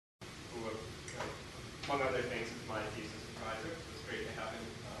among other things, is my thesis advisor. So it's great to have him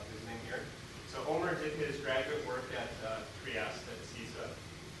visiting here. So Omer did his graduate work at Trieste at CITA.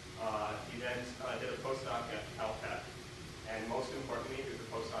 He then did a postdoc at Caltech, and most importantly, he was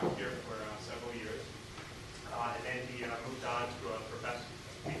a postdoc here for several years. And then he moved on to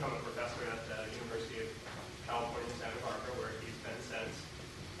become a professor at the University of California, Santa Barbara, where he's been since.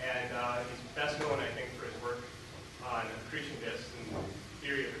 And he's best known, I think, for his work on accretion disks and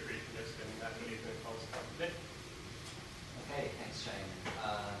theory of accretion disks, and that's what he's going to tell us about today. Okay, thanks, Shane.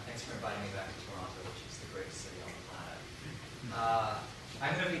 Thanks for inviting me back to Toronto, which is the greatest city on the planet.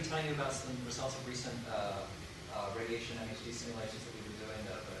 I'm going to be telling you about some results of recent radiation MHD simulations that we've been doing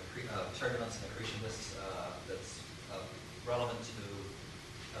of turbulence and accretion disks that's relevant to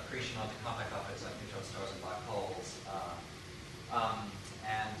accretion onto compact objects like neutron stars and black holes.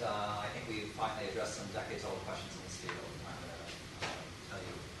 I think we finally addressed some decades-old questions in this field. I'm going to tell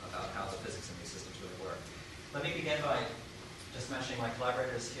you about how the physics in these systems really work. Let me begin by just mentioning my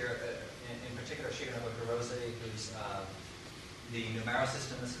collaborators here, in particular Shigenori Hirose, who's the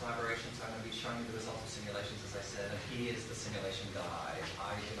numericist in this collaboration, so I'm going to be showing you the results of simulations, as I said, and he is the simulation guy.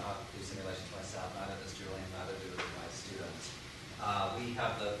 I do not do simulations myself, neither does Julian, neither do my students. We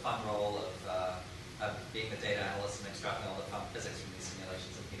have the fun role of being the data analyst and extracting all the fun physics from these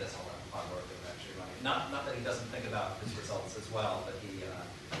simulations, and he does all that hard work of actually running. Not that he doesn't think about his results as well, but we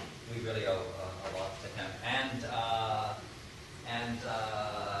really owe a lot to him.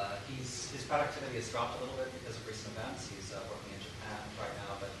 His productivity has dropped a little bit because of recent events. He's working in Japan right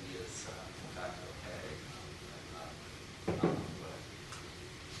now, but he is in fact okay.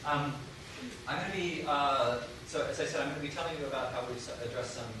 I'm going to be, so as I said, I'm going to be telling you about how we've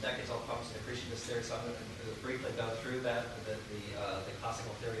addressed some decades-old problems in accretion disk theory. So I'm going to briefly go through that, the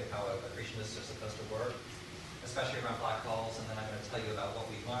classical theory of how accretion disks are supposed to work, especially around black holes, and then I'm going to tell you about what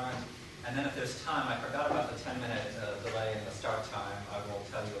we've learned. And then if there's time, I forgot about the 10-minute delay in the start time, I will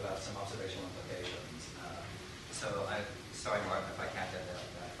tell you about some observational implications. So I'm sorry, Martin, if I can't get that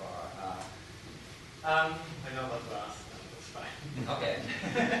far. I know about the last, that's fine. Okay.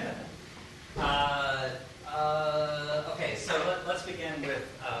 Okay, so let's begin with,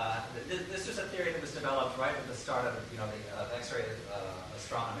 this was a theory that was developed right at the start of the X-ray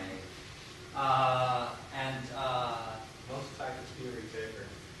astronomy. Most packet theory paper.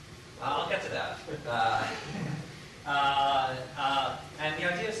 I'll get to that. And the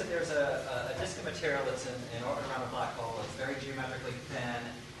idea is that there's a disk of material that's in orbit around a black hole. It's very geometrically thin,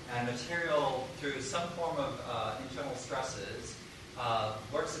 and material, through some form of internal stresses,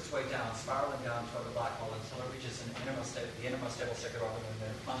 works its way down, spiraling down toward the black hole until it reaches the innermost stable circuit orbit and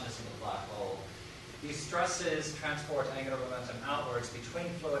then plunges into the black hole. These stresses transport angular momentum outwards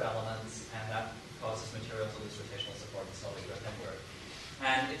between fluid elements, and that causes material to lose rotational support and slowly drift inward.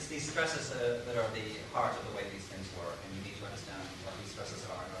 And it's these stresses that are the heart of the way these things work, and you need to understand what these stresses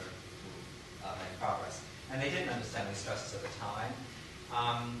are in order to make progress. And they didn't understand these stresses at the time,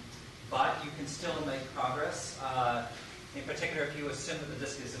 but you can still make progress. In particular, if you assume that the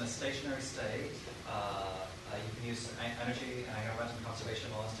disk is in a stationary state, you can use energy and angular momentum conservation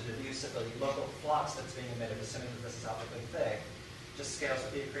laws to deduce that the local flux that's being emitted, assuming that this is optically thick, just scales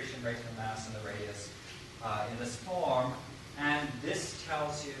with the accretion rate and the mass and the radius in this form. And this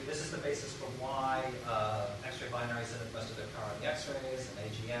tells you, this is the basis for why X-ray binaries have invested their power in the X-rays, and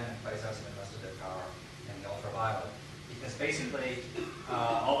AGN and quasars have invested their power in the ultraviolet. Because basically,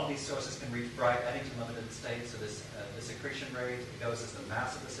 all of these sources can reach bright Eddington limited states. So this accretion rate goes as the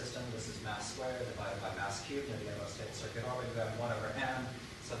mass of the system. This is mass squared divided by mass cubed in the innermost stable circuit orbit. You have 1 over m,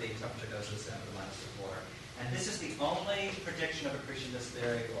 so the temperature goes to the 10 to the minus a quarter. And this is the only prediction of accretion disk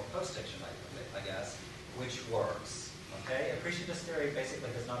theory, or post-diction, I guess, which works. Okay, accretion disk theory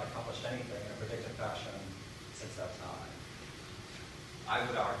basically has not accomplished anything in a predictive fashion since that time, I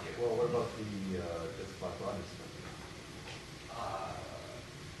would argue. Well, what about the disk black body stuff?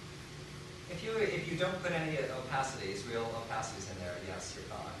 If you don't put any opacities, real opacities in there, yes, you're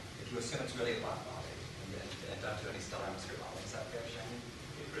fine. If you assume it's really a black body and don't do any stellar atmosphere modeling, is that fair, Shane?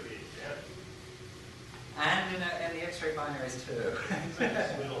 It could be, yeah. And in the X-ray binaries too.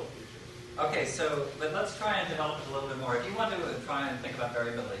 Okay, so let's try and develop it a little bit more. If you want to try and think about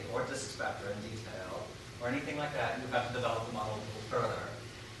variability or disk spectra in detail or anything like that, you have to develop the model a little further.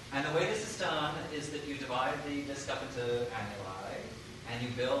 And the way this is done is that you divide the disk up into annuli, and you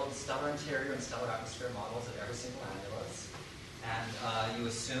build stellar interior and stellar atmosphere models at every single annulus. And you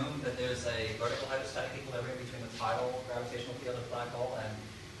assume that there's a vertical hydrostatic equilibrium between the tidal gravitational field of the black hole and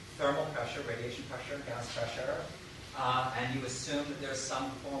thermal pressure, radiation pressure, gas pressure. And you assume that there's some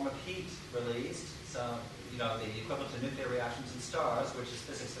form of heat released, so the equivalent to nuclear reactions in stars, which is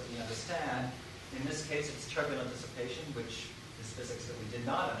physics that we understand. In this case, it's turbulent dissipation, which is physics that we did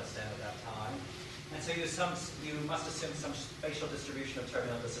not understand at that time. And so you must assume some spatial distribution of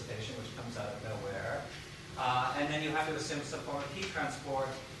turbulent dissipation, which comes out of nowhere. And then you have to assume some form of heat transport,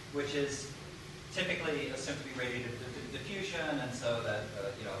 which is typically assumed to be radiated diffusion, and so that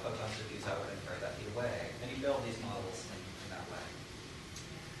photons diffuse outward and carry that heat away. And you build these models in that way.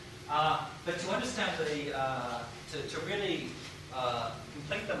 But to understand to really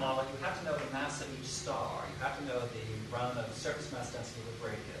complete the model, you have to know the mass of each star. You have to know the run of surface mass density with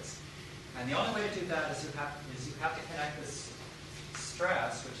radius. And the only way to do that is you have to connect this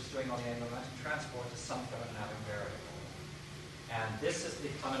stress, which is doing all the angular momentum transport, to some thermodynamic variable. And this is the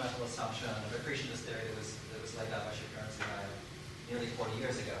fundamental assumption of accretionist theory that was laid out by Shapiro and I nearly 40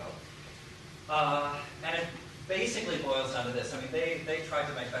 years ago. And it basically boils down to this. I mean, they tried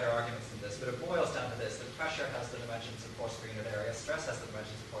to make better arguments than this, but it boils down to this, that pressure has the dimensions of force per unit area, stress has the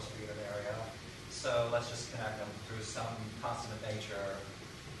dimensions of force per unit area, so let's just connect them through some constant of nature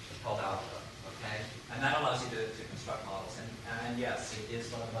called alpha, okay? And that allows you to construct models. And yes, it is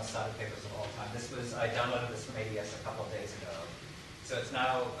one of the most cited papers of all time. I downloaded this from ADS a couple of days ago. So it's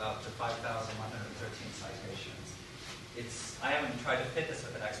now up to 5,113 citations. I haven't tried to fit this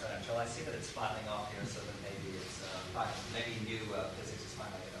with an exponential. I see that it's flattening off here, so that maybe it's maybe new physics is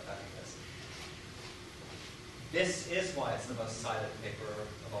finally affecting this. This is why it's the most cited paper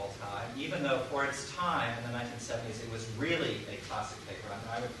of all time, even though for its time in the 1970s it was really a classic paper. I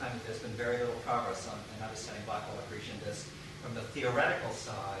mean, I would claim that there's been very little progress in understanding black hole accretion disk from the theoretical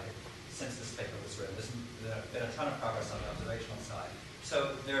side since this paper was written. There's been a ton of progress on the observational side.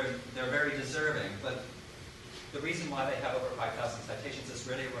 So they're very deserving, but the reason why they have over 5,000 citations is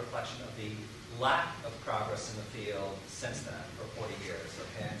really a reflection of the lack of progress in the field since then for 40 years.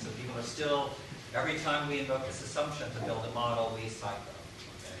 Okay? And so people are still, every time we invoke this assumption to build a model, we cite them.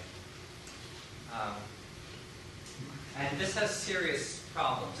 Okay? And this has serious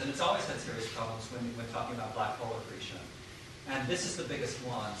problems, and it's always had serious problems when talking about black hole accretion. And this is the biggest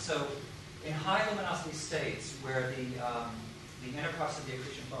one. So in high luminosity states where the inner parts of the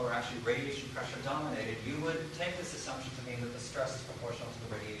accretion flow are actually radiation pressure dominated, you would take this assumption to mean that the stress is proportional to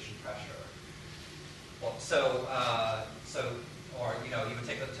the radiation pressure. Well, or you would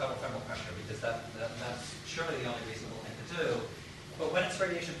take the total thermal pressure, because that's surely the only reasonable thing to do. But when it's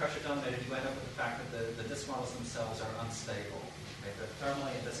radiation pressure dominated, you end up with the fact that the disk models themselves are unstable. Okay? They're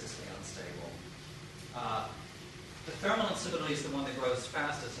thermally and viscously unstable. The thermal instability is the one that grows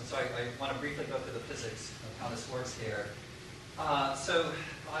fastest, and so I want to briefly go through the physics of how this works here. So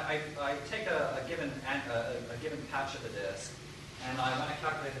I take a given patch of the disk, and I want to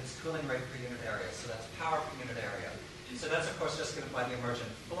calculate its cooling rate per unit area. So that's power per unit area. So that's, of course, just given by the emergent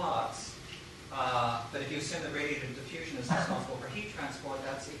flux. But if you assume that radiative diffusion is responsible for heat transport,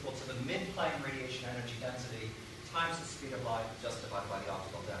 that's equal to the mid-plane radiation energy density times the speed of light just divided by the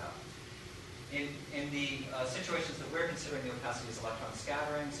optical depth. In the situations that we're considering, the opacity is electron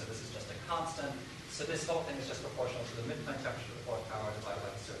scattering, so this is just a constant. So this whole thing is just proportional to the mid-plane temperature of the fourth power divided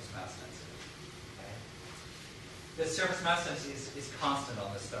by the surface mass density. Okay? The surface mass density is constant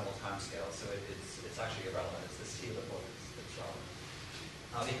on this thermal timescale, so it's actually irrelevant. It's this T to the fourth that's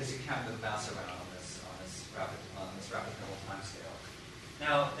relevant, because you can't move mass around on this rapid thermal timescale.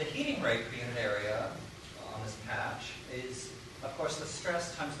 Now, the heating rate per unit area on this patch is, of course, the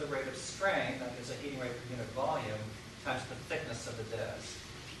stress times the rate of strain. That gives a heating rate per unit volume times the thickness of the disk.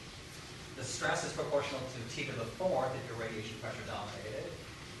 The stress is proportional to T to the fourth if your radiation pressure dominated.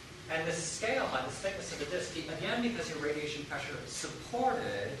 And the scale height, the thickness of the disk, again, because your radiation pressure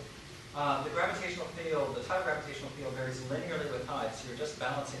supported, the gravitational field, the tidal gravitational field varies linearly with height, so you're just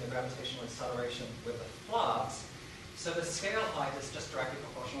balancing the gravitational acceleration with the flux. So the scale height is just directly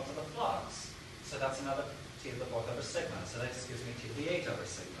proportional to the flux. So that's another T to the fourth over sigma. So that just gives me T to the 8 over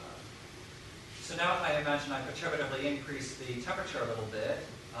sigma. So now if I imagine I perturbatively increase the temperature a little bit,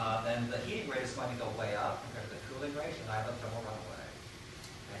 then the heating rate is going to go way up compared to the cooling rate, and I have a thermal runaway.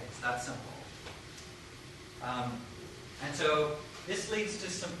 Okay, it's that simple. And so this leads to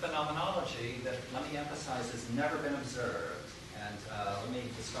some phenomenology that, let me emphasize, has never been observed. And let me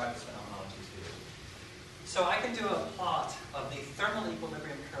describe this phenomenology to you. So I can do a plot of the thermal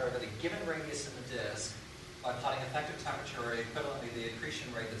equilibrium curve at a given radius in the disk by plotting effective temperature, or equivalently the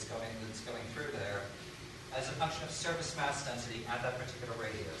accretion rate that's going through there, as a function of surface mass density at that particular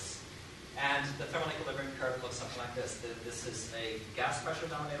radius. And the thermal equilibrium curve looks something like this. This is a gas pressure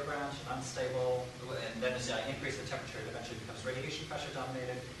dominated branch, unstable, and then as I increase the temperature, it eventually becomes radiation pressure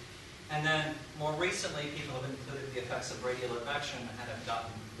dominated. And then more recently, people have included the effects of radial advection and have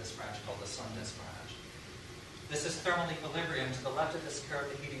gotten this branch called the sun disk branch. This is thermal equilibrium. To the left of this curve,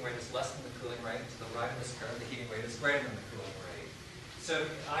 the heating rate is less than the cooling rate. To the right of this curve, the heating rate is greater than the cooling rate. So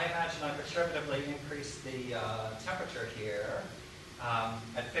I imagine I perturbatively increase the temperature here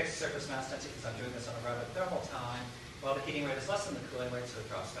at fixed surface mass density, because I'm doing this on a relative thermal time, while the heating rate is less than the cooling rate, so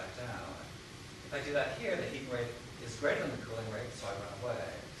it drops back down. If I do that here, the heating rate is greater than the cooling rate, so I run away.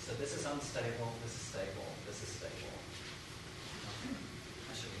 So this is unstable, this is stable, this is stable.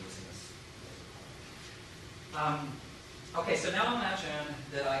 I should be using this. Okay, so now imagine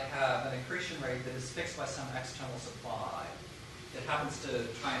that I have an accretion rate that is fixed by some external supply. It happens to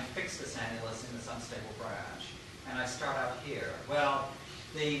try and fix this annulus in this unstable branch. And I start out here. Well,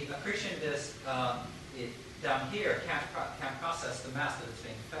 the accretion disk down here can't process the mass that it's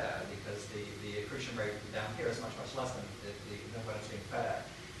being fed, because the accretion rate down here is much, much less than what it's being fed at.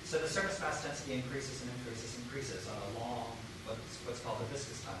 So the surface mass density increases and increases on a long, what's called a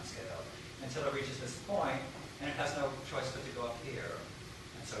viscous time scale, until it reaches this point, and it has no choice but to go up here.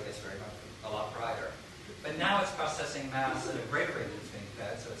 And so it gets a lot brighter. But now it's processing mass at a greater rate than it's being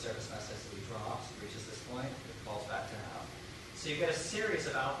fed, so its surface mass density drops, it reaches this point, it falls back down. So you get a series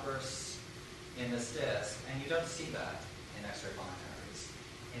of outbursts in this disk, and you don't see that in X-ray binaries,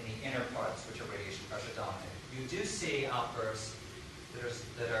 in the inner parts, which are radiation pressure dominated. You do see outbursts that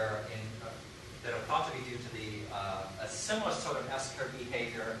are thought to be due to a similar sort of S-curve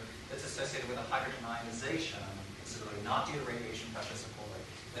behavior that's associated with a hydrogen ionization, considerably not due to radiation pressure support,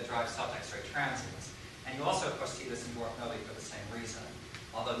 that drives soft X-ray transients. And you also, of course, see this in dwarf nova for the same reason,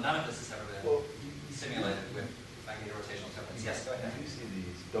 although none of this has ever been simulated with magnetorotational turbines. Yes, go ahead. You see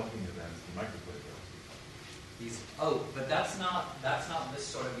these doping events in microwave though. But that's not this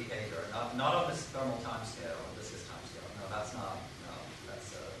sort of behavior. Not on this thermal time scale, or this is time scale. No, that's not. No,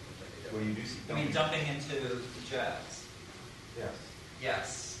 that's completely different. Well, you do see dumping. You mean dumping into the jets? Yes.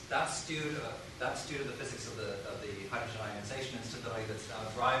 Yes, that's due to the physics of the hydrogen ionization instability that's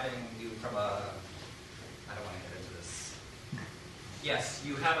driving you from a. I don't want to get into this. Yes,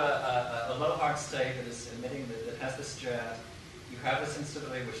 you have a low hard state that is emitting, that has this jet. You have this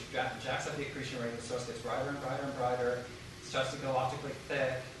instability which jacks up the accretion rate. The source gets brighter and brighter and brighter. It starts to go optically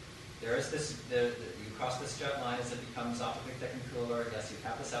thick. There is this, you cross this jet line as it becomes optically thick and cooler. Yes, you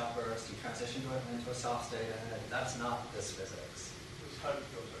have this outburst. You transition into a soft state, and that's not this physics. Those time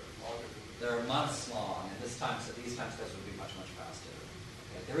scales are longer than They're months long, and these time scales would be much, much faster.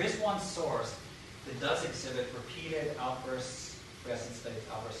 Okay. There is one source that does exhibit repeated outbursts, quiescent states,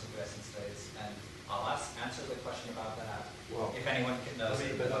 outbursts, and quiescent states, and I'll answer the question about that. Well, if anyone knows.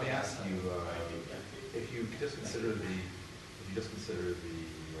 Let me ask you: if you just consider the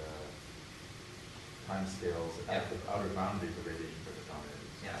time scales at the outer boundary of the radiation pressure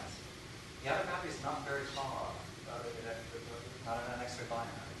dominators. Yes. The outer boundary is not very far. Not in an X-ray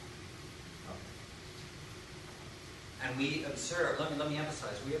binary. And we observe, let me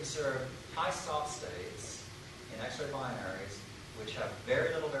emphasize, we observe high soft states in X-ray binaries which have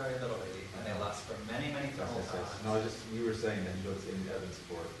very little variability, and they last for many, many thermal times. No, you were saying that you don't see any evidence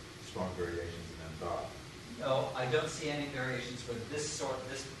for strong variations in M-dot. No, I don't see any variations with this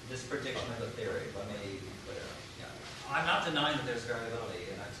prediction of the theory. Let me be clear. Yeah. I'm not denying that there's variability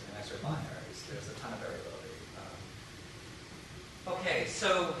in X-ray binaries. There's a ton of variability. Okay,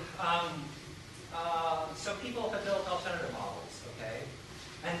 so people have built alternative models, okay?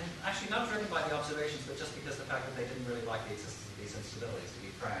 And actually not driven by the observations, but just because the fact that they didn't really like the existence of these instabilities, to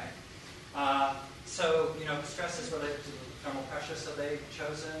be frank. The stress is related to the thermal pressure, so they've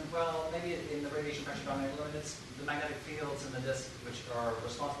chosen, well, maybe in the radiation pressure dominated limit, it's the magnetic fields in the disk which are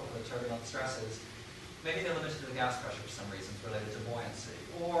responsible for the turbulent stresses. Maybe they're limited to the gas pressure for some reasons related to buoyancy.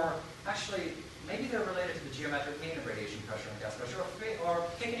 Or actually, maybe they're related to the geometric mean of radiation pressure and gas pressure, or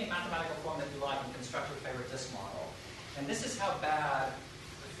pick any mathematical form that you like and construct your favorite disk model. And this is how bad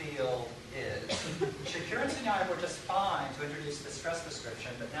the field is. Shapiro and I were just fine to introduce the stress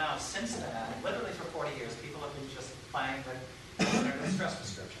prescription, but now, since then, literally for 40 years, people have been just playing with stress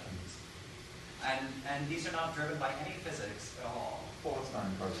prescriptions. And these are not driven by any physics at all. Well, it's not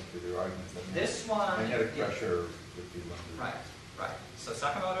encouraging to their arguments. This one... Magnetic pressure would be limited. Right. So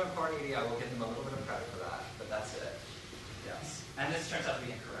Sakamoto and Cordy, I will give them a little bit of credit for that, but that's it. Yes. And this turns out to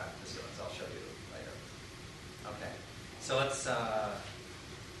be incorrect, this one, so I'll show you later. Okay. So let's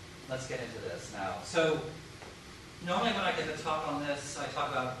get into this now. So normally when I give a talk on this, I talk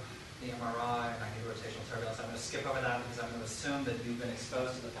about the MRI, magnetorotational turbulence. I'm going to skip over that because I'm going to assume that you've been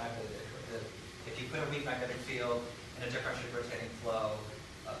exposed to the fact that if you put a weak magnetic field in a differentially rotating flow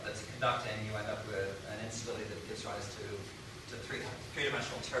that's conducting, you end up with an instability that gives rise to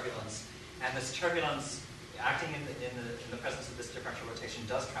three-dimensional turbulence. And this turbulence, acting in the presence of this differential rotation,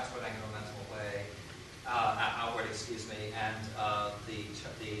 does transport angular momentum away. outward, excuse me, and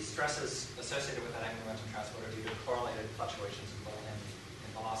the stresses associated with that angular momentum transport are due to correlated fluctuations in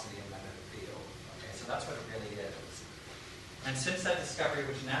velocity and magnetic field. Okay, so that's what it really is. And since that discovery,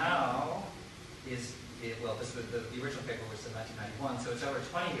 which now is, well, this was the original paper was in 1991, so it's over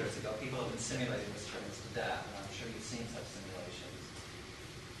 20 years ago, people have been simulating this turbulence to death, and I'm sure you've seen such simulations.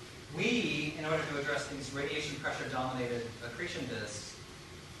 We, in order to address these radiation pressure-dominated accretion disks,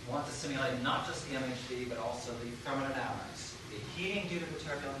 want to simulate not just the MHD, but also the thermodynamics, the heating due to the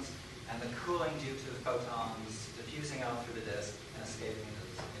turbulence, and the cooling due to the photons diffusing out through the disk and escaping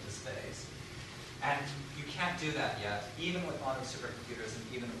into space. And you can't do that yet, even with modern supercomputers and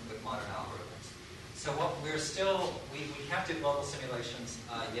even with modern algorithms. So what we're still, we can't do global simulations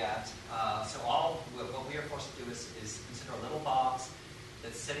yet. So what we are forced to do is consider a little box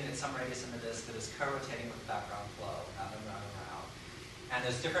that's sitting at some radius in the disk that is co-rotating with the background flow, round and round and round. And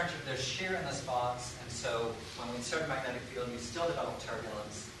there's shear in this box, and so when we insert a magnetic field, you still develop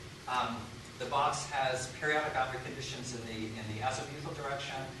turbulence. The box has periodic boundary conditions in the azimuthal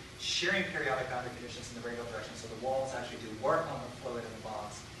direction, shearing periodic boundary conditions in the radial direction, so the walls actually do work on the fluid in the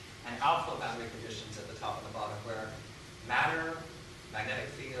box, and outflow boundary conditions at the top and the bottom where matter, magnetic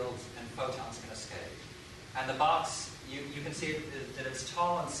fields, and photons can escape. And the box, you can see that it's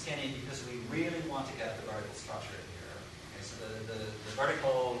tall and skinny because we really want to get the vertical structure here. Okay, so the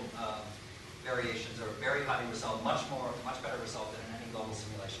vertical variations are very highly resolved, much better resolved than in any global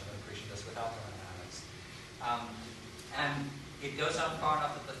simulation of an accretion disk without thermodynamics. And it goes on far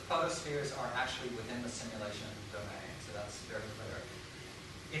enough that the photospheres are actually within the simulation domain, so that's very clear.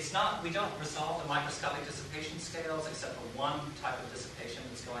 It's not, we don't resolve the microscopic dissipation scales except for one type of dissipation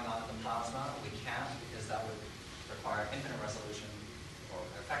that's going on in the plasma. We can't because that would require infinite resolution, or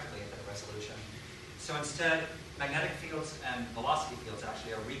effectively infinite resolution. So instead, magnetic fields and velocity fields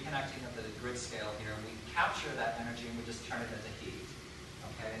actually are reconnecting at the grid scale here, and we capture that energy and we just turn it into heat.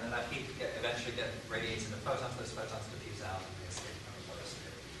 Okay, and then that heat eventually radiates into photons, those photons diffuse out and they escape from the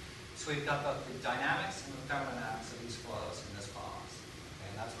photosphere. So we've got both the dynamics and the thermodynamics of these flows in this box.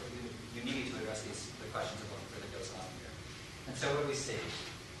 And that's what you need to address the questions of what really goes on here. And so what do we see?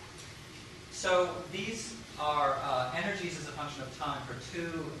 So these are energies as a function of time for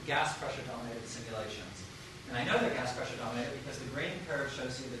two gas pressure dominated simulations. And I know they're gas pressure dominated because the green curve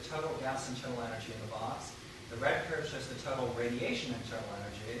shows you the total gas internal energy in the box. The red curve shows the total radiation internal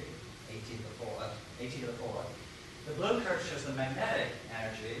energy, AT to the fourth. The blue curve shows the magnetic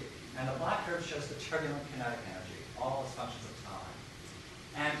energy, and the black curve shows the turbulent kinetic energy, all as functions of time.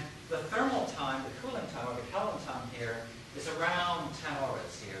 And the thermal time, the cooling time, or the Kelvin time here, is around 10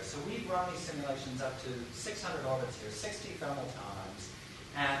 orbits here. So we've run these simulations up to 600 orbits here, 60 thermal times.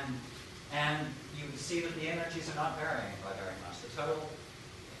 And you see that the energies are not varying by very much. The total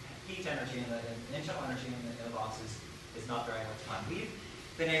heat energy and the internal energy in the box is not varying with time. We've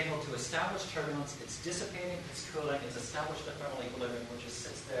been able to establish turbulence. It's dissipating, it's cooling, it's established a thermal equilibrium, which just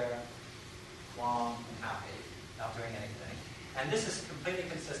sits there long and happy, not doing anything. And this is completely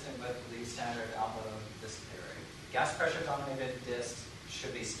consistent with the standard alpha disk theory. Gas pressure dominated disks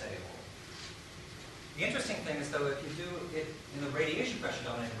should be stable. The interesting thing is, though, if you do it in the radiation pressure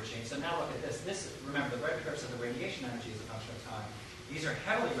dominated regime, so now look at this. Remember, the red curves are the radiation energy as a function of time. These are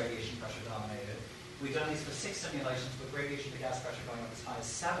heavily radiation pressure dominated. We've done these for 6 simulations with radiation to gas pressure going up as high as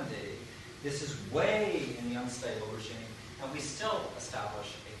 70. This is way in the unstable regime, and we still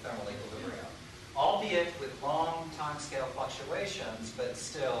establish a thermal equilibrium. Albeit with long time scale fluctuations, but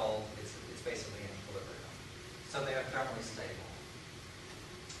still it's basically in equilibrium. So they are thermally stable.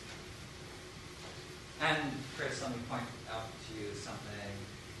 And Chris, let me point out to you something.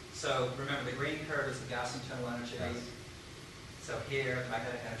 So remember, the green curve is the gas internal energy. Yes. So here, the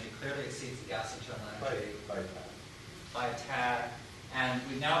magnetic energy clearly exceeds the gas internal energy. By a tad. And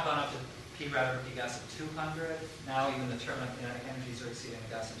we've now gone up to P-rad over P-gas of 200. Now even the turbulent kinetic energies are exceeding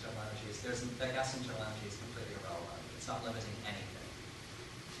the gas internal energies. The gas internal energy is completely irrelevant. It's not limiting anything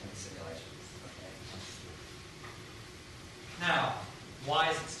in the simulations. Okay. Now,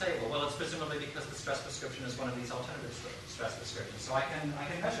 why is it stable? Well, it's presumably because the stress prescription is one of these alternative stress prescriptions. So I can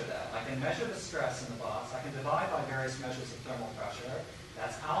measure that. I can measure the stress in the box. I can divide by various measures of thermal pressure.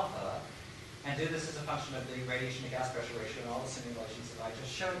 That's alpha. And do this as a function of the radiation to gas pressure ratio in all the simulations that I just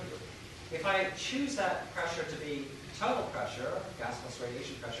showed you. If I choose that pressure to be total pressure, gas plus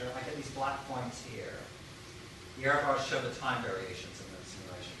radiation pressure, I get these black points here. The error bars show the time variations in the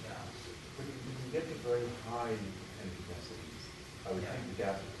simulation. Yeah. When you get to very high energy densities, I would think the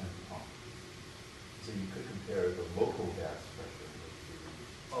gas would tend to pump. So you could compare the local gas pressure.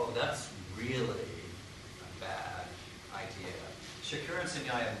 Oh, that's really a bad idea. Shakur and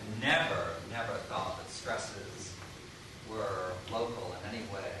Sunyaev never thought that stresses were local in any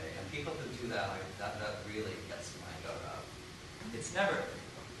way. And people who do that, that really gets my goat up. It's never.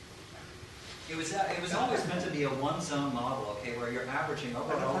 It was always meant to be a one-zone model, okay, where you're averaging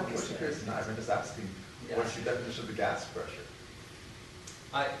over all of these things. I'm just asking, what's your definition of the gas pressure?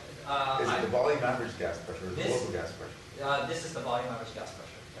 Is it the volume average gas pressure or the local gas pressure? This is the volume average gas pressure.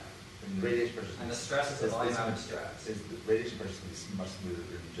 And the radiation pressure. And the stress is the volume average stress. Is the radiation pressure going to be much smoother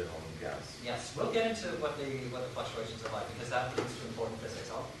in general than gas? Yes, we'll get into what the fluctuations are like because that leads to important physics.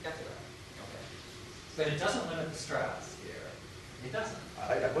 I'll get to that. Okay. But it doesn't limit the stress here. It doesn't.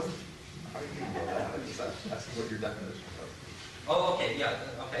 I wasn't arguing about that. I just asking what your definition was. Oh, okay, yeah.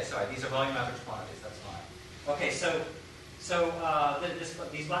 Okay, sorry. These are volume average quantities. That's fine. Okay, so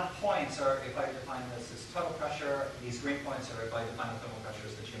these black points are, if I define this as total pressure, these green points are, if I define the thermal pressure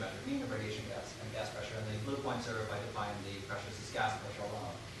as the geometric mean of radiation gas and gas pressure, and the blue points are, if I define the pressures as gas pressure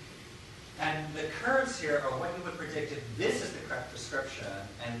alone. And the curves here are what you would predict if this is the correct description,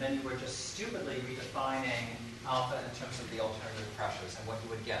 and then you were just stupidly redefining alpha in terms of the alternative pressures and what you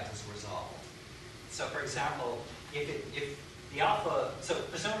would get as a result. So, for example, if the alpha, so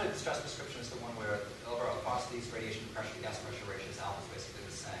presumably the stress prescription is the one where overall across these radiation pressure to gas pressure ratios, alpha is basically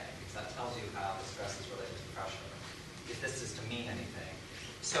the same, because that tells you how the stress is related to pressure, if this is to mean anything.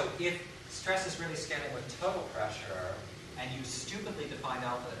 So if stress is really scaling with total pressure, and you stupidly define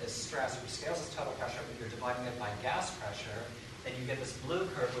alpha as stress, which scales as total pressure, but you're dividing it by gas pressure, then you get this blue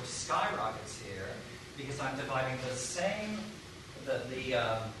curve which skyrockets here, because I'm dividing the same, the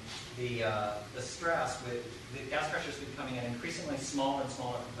stress with the gas pressure is becoming an increasingly smaller and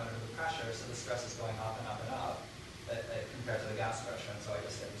smaller component of the pressure, so the stress is going up and up and up compared to the gas pressure, and so I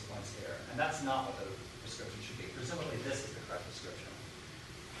just get these points here. And that's not what the prescription should be. Presumably this is the correct prescription.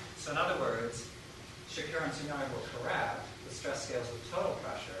 So in other words, Shakur and Sunyaev were correct. The stress scales with total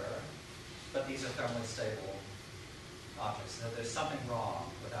pressure, but these are thermally stable objects. So there's something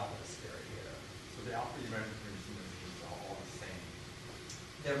wrong with alpha's theory here. So the alpha you mentioned is all the same.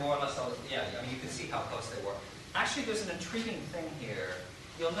 They're more or less all, yeah, I mean, you can see how close they were. Actually, there's an intriguing thing here.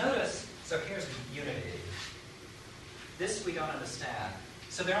 You'll notice, so here's unity. This we don't understand.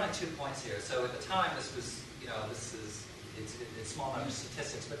 So there are only 2 points here. So at the time, this was, it's small number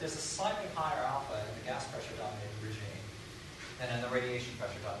statistics, but there's a slightly higher alpha in the gas pressure dominated regime than in the radiation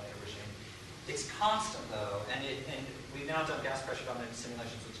pressure dominated regime. It's constant though, and we've now done gas pressure dominated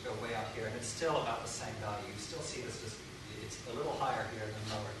simulations which go way out here, and it's still about the same value. You still see this as it's a little higher here than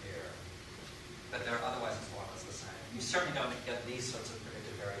lower here, but otherwise it's more or less the same. You certainly don't get these sorts of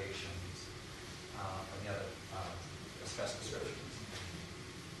predicted variations from the other stress descriptions.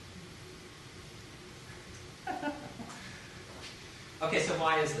 Okay, so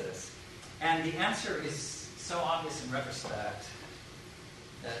why is this? And the answer is so obvious in retrospect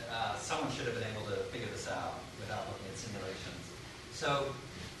that someone should have been able to figure this out without looking at simulations. So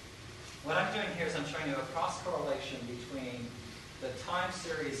what I'm doing here is I'm showing you a cross-correlation between the time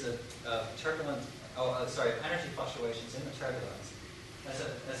series of energy fluctuations in the turbulence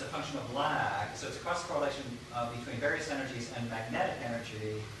as a function of lag. So it's a cross-correlation between various energies and magnetic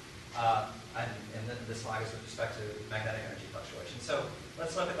energy, and this lag is with respect to magnetic energy fluctuation. So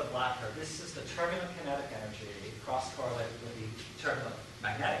let's look at the black curve. This is the turbulent kinetic energy cross-correlated with the turbulent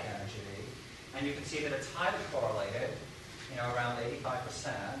magnetic energy, and you can see that it's highly correlated, around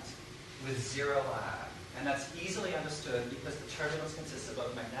 85%, with zero lag. And that's easily understood because the turbulence consists of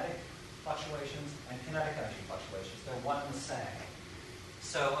both magnetic fluctuations and kinetic energy fluctuations. They're one and the same.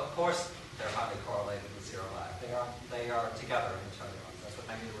 So, of course, they're highly correlated with zero lag. They are together in turbulence. That's what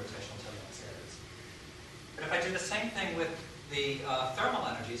magnetorotational turbulence is. But if I do the same thing with the thermal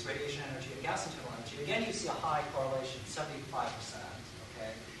energies, radiation energy and gas internal energy, again you see a high correlation, 75%.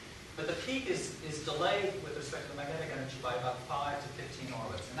 Okay? But the peak is delayed with respect to the magnetic energy by about 5 to 15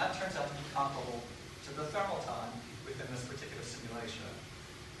 orbits. And that turns out to be comparable to the thermal time within this particular simulation.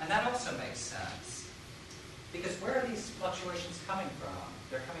 And that also makes sense. Because where are these fluctuations coming from?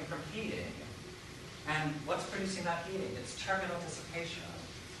 They're coming from heating. And what's producing that heating? It's turbulent dissipation.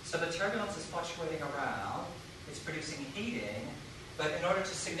 So the turbulence is fluctuating around. It's producing heating. But in order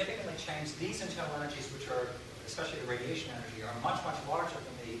to significantly change these internal energies, which are, especially the radiation energy, are much, much larger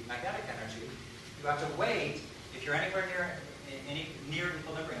than the magnetic energy, you have to wait, if you're anywhere near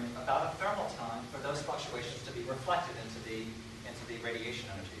equilibrium, about a thermal time for those fluctuations to be reflected into the radiation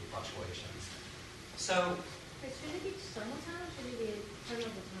energy fluctuations. So, should it be thermal time or should it be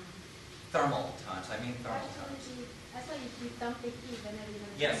thermal time? Thermal times, I mean thermal times. I thought you dump the heat whenever you're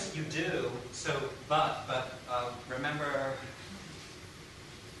going to. Yes, you do. So, but remember,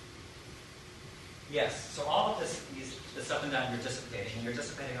 Yes, so all of this up and down you're dissipating, and you're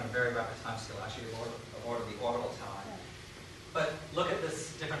dissipating on a very rapid time scale, actually the order of the orbital time. But look at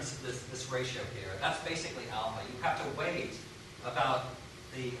this difference, this ratio here. That's basically alpha. You have to wait about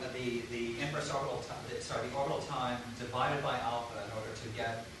the inverse orbital time, the orbital time divided by alpha in order to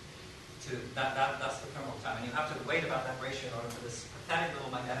get to that's the thermal time. And you have to wait about that ratio in order for this pathetic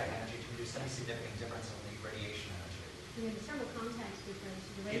little magnetic energy to produce any significant difference in the radiation energy. And the thermal contact difference,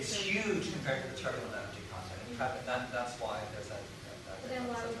 the ratio. It's huge compared to the turbulent energy content. In fact, that's why there's that But then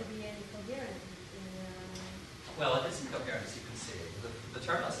why would it be any coherent? Well, it isn't coherent, as you can see. The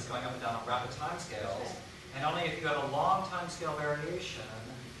turbulence is going up and down on rapid time scales, and only if you have a long time scale variation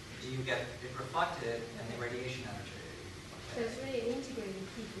do you get it reflected in the radiation energy. So it's really an integrated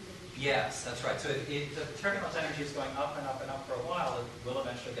peak. Yes, that's right. So if the turbulence energy is going up and up and up for a while, it will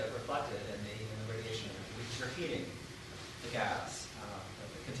eventually get reflected in the radiation energy, because you're heating the gas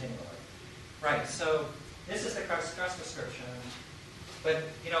continually. Right, so this is the stress description. But,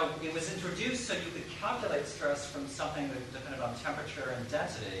 it was introduced so you could calculate stress from something that depended on temperature and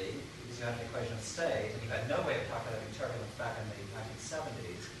density, because you had an equation of state, and you had no way of calculating turbulence back in the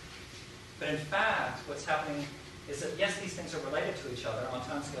 1970s. But in fact, what's happening is that, yes, these things are related to each other on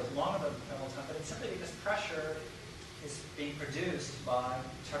time scales longer than thermal time, but it's simply because pressure is being produced by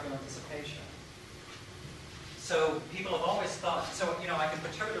turbulent dissipation. So people have always thought, I can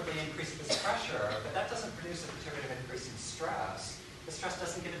perturbatively increase this pressure, but that doesn't produce a perturbative increase in stress. The stress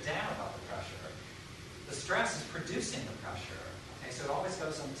doesn't give a damn about the pressure. The stress is producing the pressure. Okay, so it always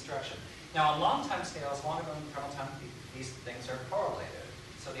goes in this direction. Now, on long time scales, longer than thermal time, these things are correlated.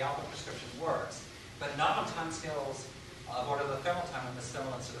 So the alpha prescription works. But not on time scales of order the thermal time of this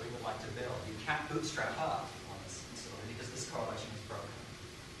thermal instability we would like to build. You can't bootstrap up on this instability because this correlation is broken.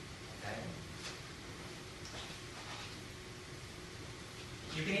 Okay?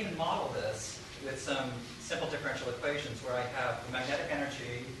 You can even model this with some simple differential equations where I have the magnetic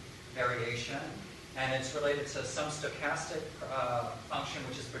energy variation, and it's related to some stochastic function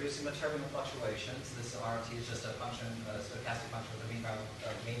which is producing the turbulent fluctuations. This RT is just a function, a stochastic function with a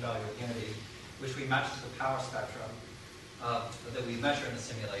mean value of unity, which we match to the power spectrum that we measure in the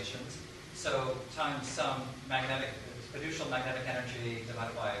simulations. So times some fiducial magnetic energy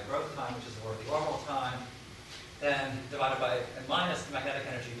divided by growth time, which is the order of the orbital time, then divided by, and minus the magnetic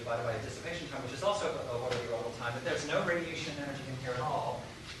energy divided by dissipation time, which is also a order of the orbital time, but there's no radiation energy in here at all.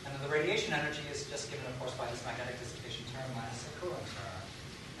 And then the radiation energy is just given, of course, by this magnetic dissipation term minus the cooling term.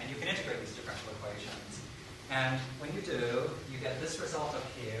 And you can integrate these differential equations. And when you do, you get this result up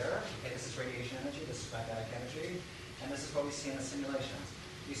here. Okay, this is radiation energy, this is magnetic energy, and this is what we see in the simulations.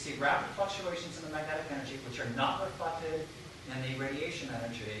 You see rapid fluctuations in the magnetic energy, which are not reflected in the radiation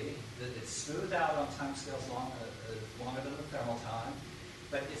energy. It's smoothed out on time scales longer than the thermal time,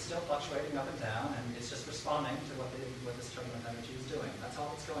 but it's still fluctuating up and down, and it's just responding to what this turbulent energy is doing. That's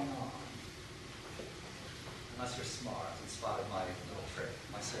all that's going on. Unless you're smart and spotted my little trick,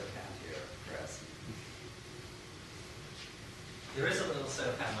 my pseudocam here, Chris. There is a little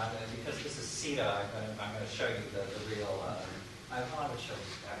pseudocam, because this is CITA, I'm going to show you the real, I would show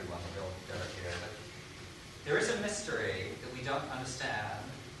everyone the real dirt here, but there is a mystery that we don't understand.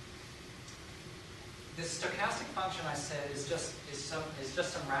 This stochastic function I said is just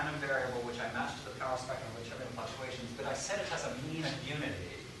some random variable which I match to the power spectrum of which have been fluctuations, but I said it has a mean of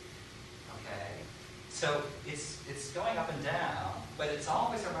unity. Okay? So it's going up and down, but it's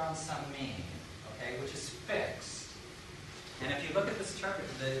always around some mean, okay, which is fixed. And if you look at this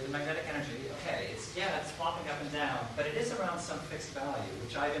the magnetic energy, okay, it's flopping up and down, but it is around some fixed value,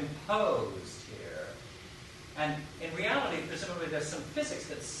 which I've imposed here. And in reality, presumably there's some physics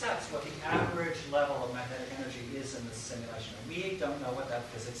that sets what the average level of magnetic energy is in this simulation. And we don't know what that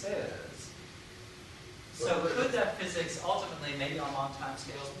physics is. So could that physics ultimately, maybe on long time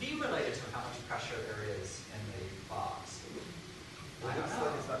scales, be related to how much pressure there is in the box? Well, I don't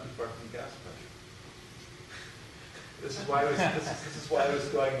know. it's not too far from gas pressure. This is why I was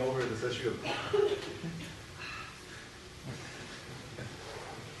going over this issue of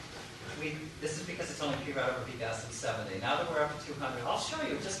This is because it's only P rad over P gas of 70. Now that we're up to 200, I'll show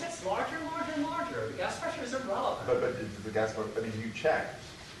you. It just gets larger and larger and larger. The gas pressure is irrelevant. But the gas pressure, I mean, you check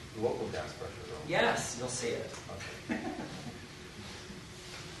the local gas pressure, though. Yes, you'll see it. Okay.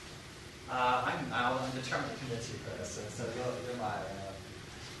 I'm determined to convince you, Chris. So you're my.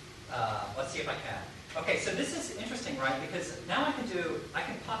 Let's see if I can. Okay, so this is interesting, right? Because now I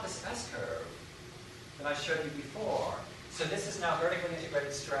can plot this S curve that I showed you before. So this is now vertically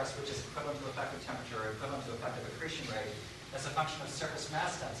integrated stress, which is equivalent to effective temperature, or equivalent to effective accretion rate, as a function of surface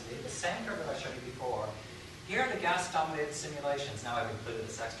mass density, the same curve that I showed you before. Here are the gas-dominated simulations. Now I've included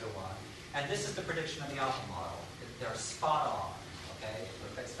this extra one. And this is the prediction of the alpha model. They're spot on, okay, for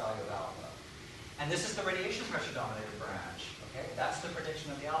a fixed value of alpha. And this is the radiation pressure dominated branch, okay? That's the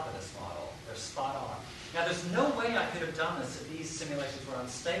prediction of the alpha of this model. They're spot on. Now, there's no way I could have done this if these simulations were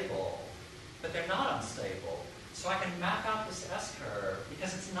unstable, but they're not unstable. So I can map out this S-curve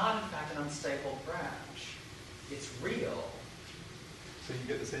because it's not, in fact, an unstable branch. It's real. So you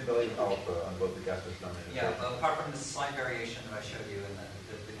get the same value of alpha on both the gas pressure dominated. Yeah, apart from the slight variation that I showed you, and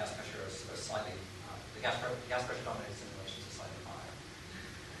the gas pressure is slightly, the gas pressure dominated simulations are slightly higher.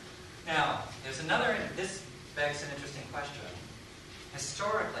 Now, this begs an interesting question.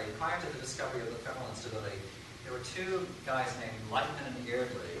 Historically, prior to the discovery of the thermal instability, there were two guys named Lightman and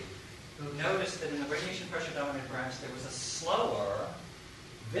Eardley who noticed that in the radiation pressure dominated branch there was a slower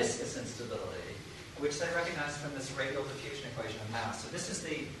viscous instability, which they recognized from this radial diffusion equation of mass. So this is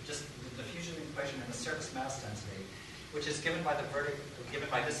just the diffusion equation in the surface mass density, which is given by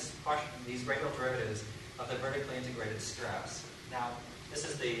these radial derivatives of the vertically integrated stress. Now, this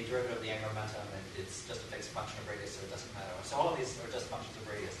is the derivative of the angular momentum, and it's just a fixed function of radius, so it doesn't matter. So all of these are just functions of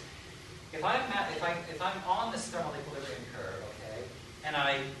radius. If I'm on this thermal equilibrium curve, okay, and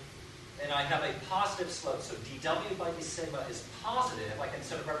I have a positive slope, so dW by d sigma is positive. I can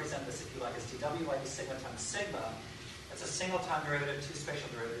sort of represent this, if you like, as dW by d sigma times sigma. That's a single time derivative, two spatial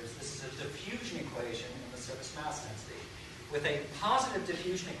derivatives. This is a diffusion equation in the surface mass density. With a positive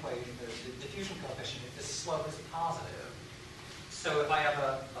diffusion equation, the diffusion coefficient, if this slope is positive. So if I have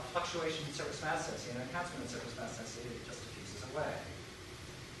a fluctuation in surface mass density and an enhancement in surface mass density, it just diffuses away.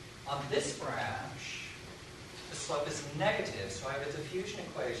 On this branch, the slope is negative, so I have a diffusion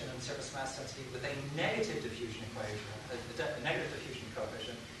equation in surface mass density with a negative diffusion equation, a negative diffusion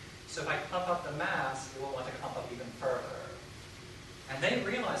coefficient. So if I clump up the mass, it will want to clump up even further. And they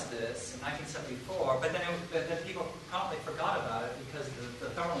realized this in 1974, but then people promptly forgot about it because the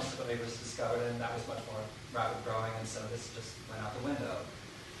thermal instability was discovered, and that was much more rapid growing, and so this just went out the window.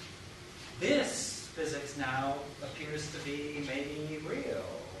 This physics now appears to be maybe real.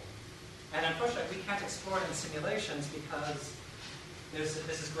 And unfortunately, we can't explore it in simulations because this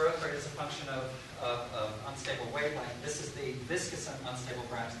is growth rate as a function of unstable wavelength. This is the viscous unstable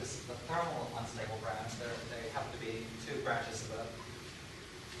branch. This is the thermal unstable branch. They happen to be two branches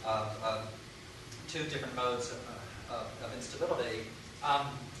of two different modes of instability.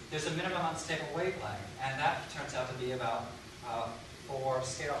 There's a minimum unstable wavelength, and that turns out to be about 4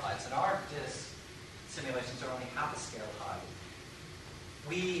 scale heights. And our disk simulations are only half a scale height.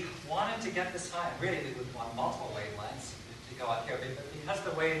 We wanted to get this high, really we would want multiple wavelengths to go out here, but because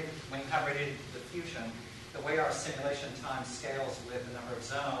the way, when you have radiated diffusion, the way our simulation time scales with the number of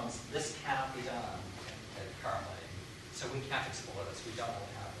zones, this cannot be done currently. So we can't explore this, we don't know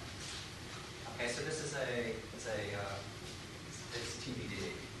what happens. Okay, so this is it's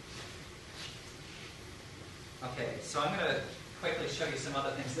TBD. Okay, so I'm going to quickly show you some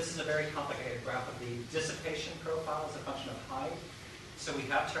other things. This is a very complicated graph of the dissipation profile as a function of height. So we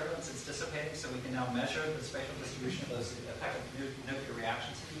have turbulence, it's dissipating, so we can now measure the spatial distribution of those effective nuclear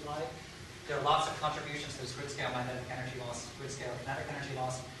reactions, if you like. There are lots of contributions. There's grid scale magnetic energy loss, grid scale kinetic energy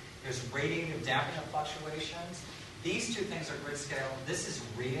loss. There's radiative damping of fluctuations. These two things are grid scale. This is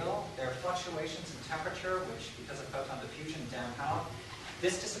real. There are fluctuations in temperature, which, because of photon diffusion, damp out.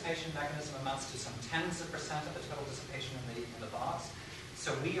 This dissipation mechanism amounts to some tens of % of the total dissipation in the box. So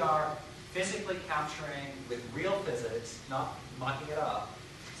we are physically capturing, with real physics, not mocking it up,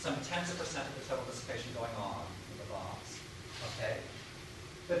 some tens of % of the total dissipation going on in the box. Okay?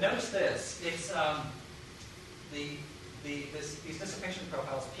 But notice this. It's these dissipation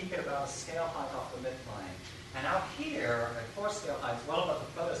profiles peak at about a scale height off the midplane. And out here, at 4 scale heights, well above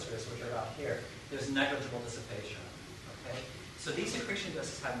the photospheres, which are out here, there's negligible dissipation. Okay? So these accretion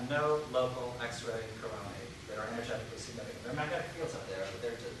disks have no local X-ray coronae that are energetically significant. There are magnetic fields up there, but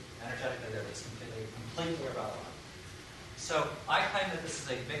they're just energetically they're just completely irrelevant. So I claim that this is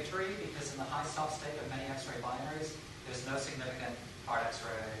a victory because in the high stop state of many X-ray binaries, there's no significant hard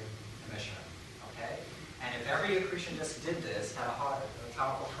X-ray emission. Okay? And if every accretion disk did this, had a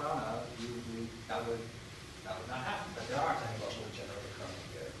powerful corona, that would not happen. But there aren't any locally generated corona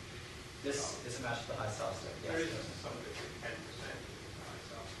here. This is a match to the high stop state. Yes. There is some 10% in the high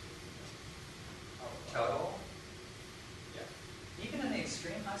stop. Total? Yeah. Even in the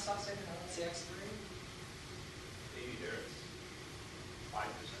extreme high stop state, CX3? Maybe there's 5%.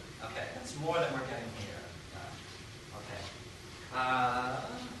 Okay, that's more than we're getting here. Okay.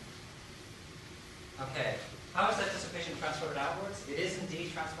 Okay. How is that dissipation transported outwards? It is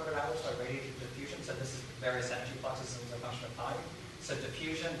indeed transported outwards by radiative diffusion, so this is various energy fluxes as a function of height. So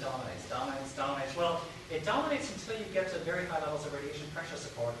diffusion dominates. Well, it dominates until you get to very high levels of radiation pressure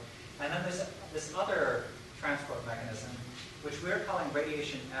support, And then there's this other transport mechanism, which we're calling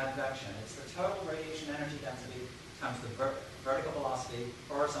radiation advection. It's the total radiation energy density times the vertical velocity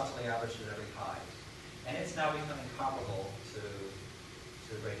horizontally averaged at every height. And it's now becoming comparable to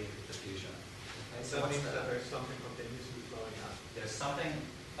radiative diffusion. Okay, So it what's means the- that there's something continuously flowing out. There's something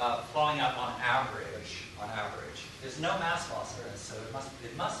flowing out on average. There's no mass loss there, so it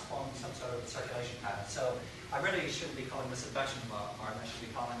must form some sort of circulation pattern. So I really shouldn't be calling this advection, Martin. I should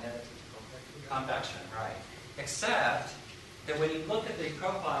be calling it convection, right? Except that when you look at the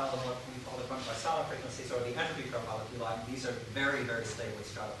profile of what we call the bronchoalveolar frequencies, or the entropy profile, if you like, these are very, very stably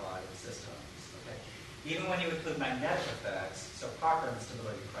stratified systems. Okay? Even when you include magnetic effects, so Parker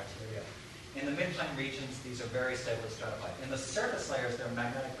instability criteria, in the midplane regions, these are very stably stratified. In the surface layers, they're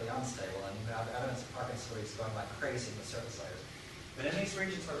magnetically unstable, and you have evidence of Parker instabilities going like crazy in the surface layers. But in these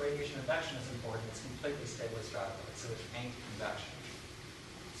regions where radiation advection is important, it's completely stably stratified, so it ain't convection.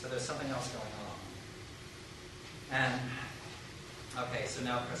 So there's something else going on. And, okay, so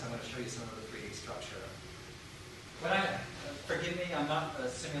now, Chris, I'm going to show you some of the 3D structure. Forgive me, I'm not a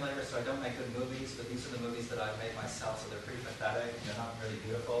simulator, so I don't make good movies, but these are the movies that I've made myself, so they're pretty pathetic. They're not really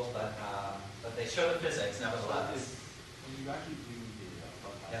beautiful, but they show the physics, nevertheless. When you actually do the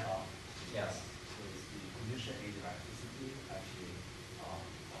Yeah. broadcast, Yes. so is the condition electricity actually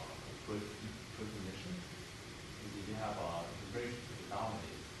good condition? Because if you have a very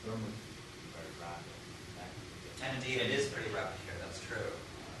predominant thermal is very rapid. And indeed, it is pretty rapid here, that's true.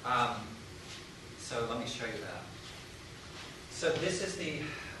 So let me show you that. So this is the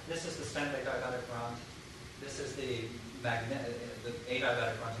standard adiabatic front. This is the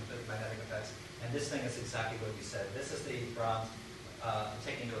adiabatic front including magnetic effects. And this thing is exactly what you said. This is the front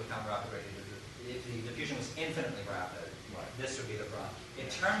taking into account rapid radiative. If the diffusion was infinitely rapid, Right. this would be the front. It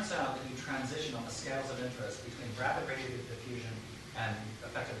turns out that you transition on the scales of interest between rapid radiative diffusion and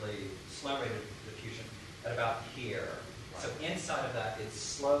effectively slow radiative diffusion at about here. Right. So inside of that, it's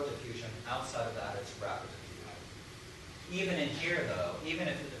slow diffusion. Outside of that, it's rapid diffusion. Even in here, though, even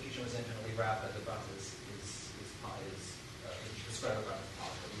if the diffusion was infinitely rapid, the front the spread of the front is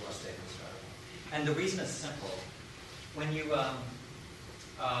positive. You are stable stratified. And the reason is simple. When you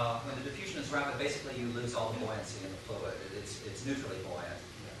when the diffusion is rapid, basically you lose all the buoyancy in the fluid. It's neutrally buoyant.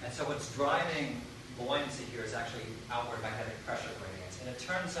 And so what's driving buoyancy here is actually outward magnetic pressure gradients. And it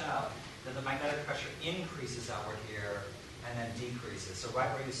turns out that the magnetic pressure increases outward here and then decreases. So right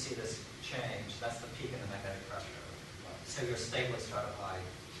where you see this change, that's the peak in the magnetic pressure. So you're stably stratified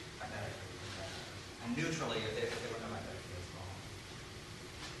magnetically. And neutrally if there were no magnetic fields at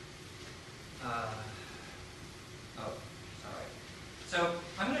all. Sorry. So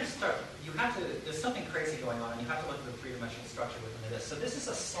I'm going to start. There's something crazy going on, and you have to look at the three-dimensional structure within this. So this is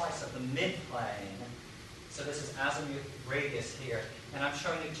a slice of the midplane. So this is azimuth radius here, and I'm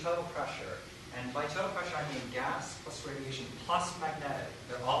showing you total pressure. And by total pressure, I mean gas plus radiation plus magnetic.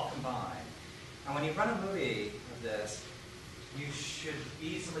 They're all combined. And when you run a movie of this, you should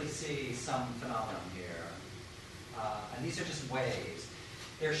easily see some phenomenon here. And these are just waves.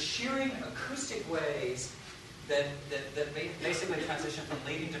 They're shearing acoustic waves that basically transition from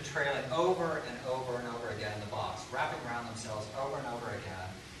leading to trailing over and over and over again in the box, wrapping around themselves over and over again.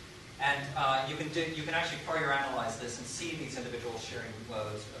 And you can actually Fourier analyze this and see these individual shearing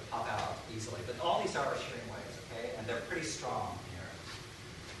waves pop out easily. But all these are shearing waves, okay? And they're pretty strong here.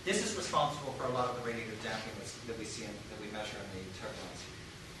 This is responsible for a lot of the radiative damping that we see that we measure in the turbulence.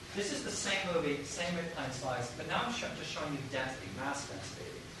 This is the same movie, same midplane slice, but now I'm just showing you density, mass density.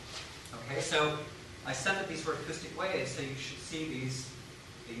 Okay, so I said that these were acoustic waves, so you should see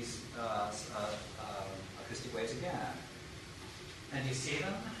these acoustic waves again. And do you see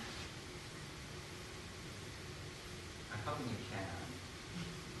them? I'm hoping you can.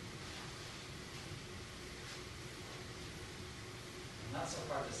 Not so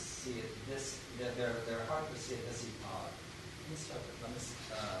hard to see it. They're hard to see at this epoch. Let me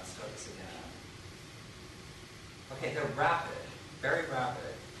start this again. Okay, they're rapid, very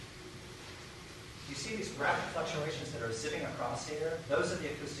rapid. You see these rapid fluctuations that are zipping across here? Those are the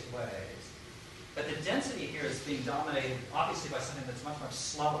acoustic waves. But the density here is being dominated, obviously, by something that's much, much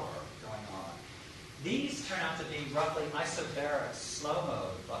slower going on. These turn out to be roughly isobaric,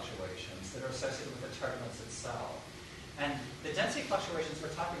 slow-mode fluctuations that are associated with the turbulence itself. And the density fluctuations we're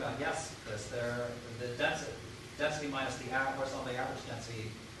talking about, yes, Chris, they're the density minus the horizontal average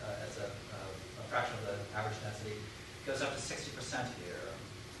density as a fraction of the average density goes up to 60% here.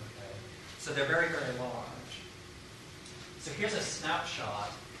 Okay, so they're very, very large. So here's a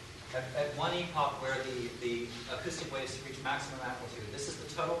snapshot at one epoch where the acoustic waves reach maximum amplitude. This is the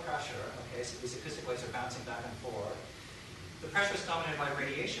total pressure. Okay, so these acoustic waves are bouncing back and forth. The pressure is dominated by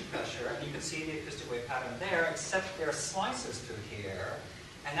radiation pressure, and you can see the acoustic wave pattern there, except there are slices through here.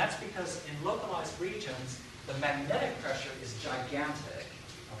 And that's because in localized regions, the magnetic pressure is gigantic,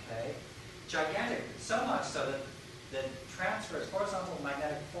 okay? Gigantic, so much so that the transverse horizontal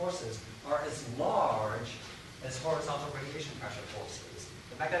magnetic forces are as large as horizontal radiation pressure forces.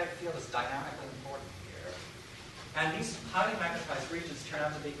 The magnetic field is dynamically important here. And these highly magnetized regions turn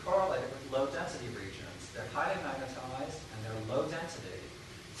out to be correlated with low density regions. They're highly magnetized and they're low density,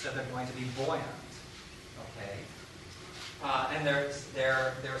 so they're going to be buoyant, okay? And they're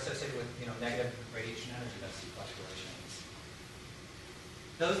associated with negative radiation energy density fluctuations.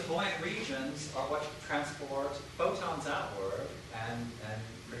 Those buoyant regions are what transport photons outward and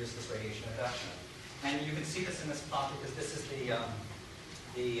produce this radiation induction. And you can see this in this plot because this is the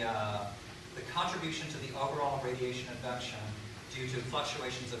contribution to the overall radiation induction due to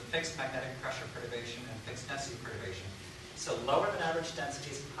fluctuations of fixed magnetic pressure perturbation and fixed density perturbation. So lower than average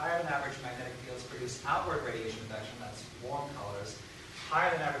densities, higher than average magnetic fields produce outward radiation induction, that's warm colors.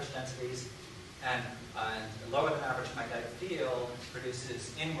 Higher than average densities and lower than average magnetic field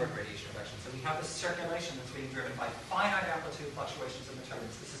produces inward radiation induction. So we have this circulation that's being driven by finite amplitude fluctuations in the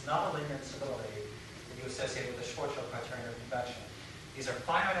turbulence. This is not a linear instability that you associate with the Schwarzschild criterion of convection. These are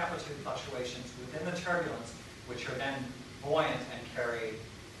finite amplitude fluctuations within the turbulence, which are then buoyant and carry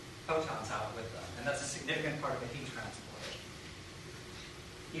photons out with them. And that's a significant part of the heat transport.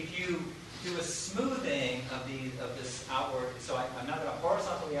 If you do a smoothing of this outward, so I'm now going to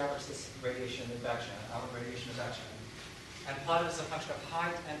horizontally average this radiation induction, outward radiation induction, and plot it as a function of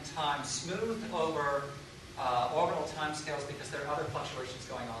height and time, smoothed over orbital time scales because there are other fluctuations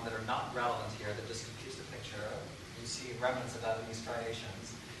going on that are not relevant here that just confuse the picture. You see remnants of that in these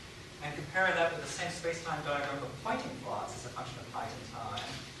striations. And compare that with the same space-time diagram of pointing plots as a function of height and time.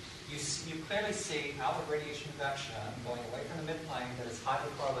 You clearly see outward radiation induction going away from the midplane that is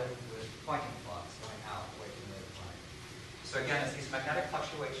highly correlated with pointing plots going out away from the midplane. So again, it's these magnetic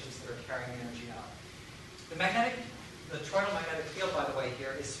fluctuations that are carrying the energy out. The toroidal magnetic field, by the way,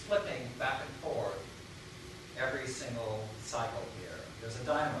 here is flipping back and forth every single cycle here. There's a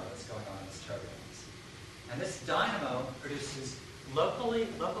dynamo that's going on in this turbulence. And this dynamo produces local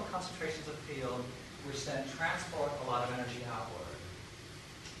concentrations of field which then transport a lot of energy outward.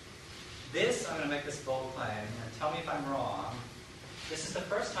 This, I'm going to make this bold claim, and tell me if I'm wrong, this is the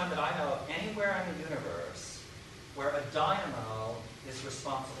first time that I know of anywhere in the universe where a dynamo is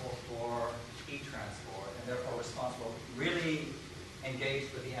responsible for heat transport, and therefore responsible, really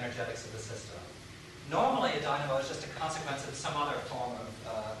engaged with the energetics of the system. Normally, a dynamo is just a consequence of some other form of,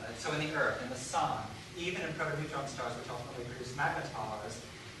 so in the Earth, in the Sun, even in protoneutron stars, which ultimately produce magnetars,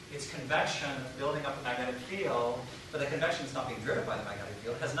 it's convection building up a magnetic field, but the convection is not being driven by the magnetic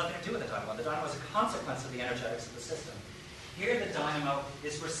field. It has nothing to do with the dynamo. The dynamo is a consequence of the energetics of the system. Here, the dynamo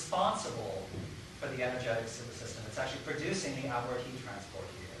is responsible for the energetics of the system. It's actually producing the outward heat transport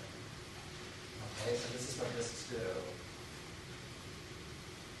here. Okay, so this is what disks do.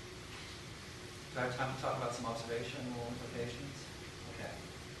 Do I have time to talk about some observational implications? Okay.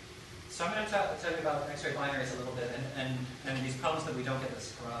 So I'm going to tell you about X-ray binaries a little bit and these problems that we don't get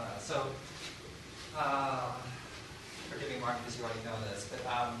this corona. So, forgive me, Mark, because you already know this, but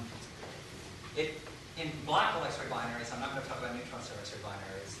in black hole X-ray binaries, I'm not going to talk about neutron star X-ray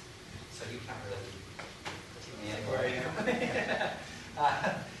binaries, so you can't really critique me anywhere.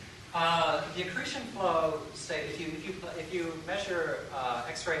 The accretion flow state, if you measure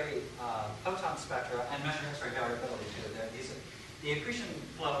X-ray photon spectra and measure X-ray variability too, the accretion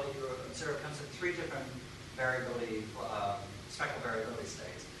flow that you observe comes in three different spectral variability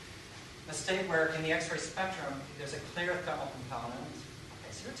states. A state where in the X-ray spectrum there's a clear thermal component.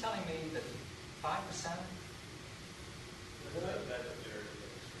 Okay, so you're telling me that 5%?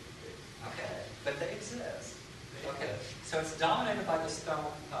 Okay, but they exist. Okay, so it's dominated by this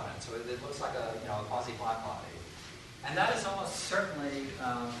thermal component, so it looks like a quasi-black body. And that is almost certainly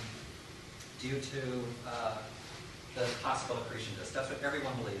due to the classical accretion disk. That's what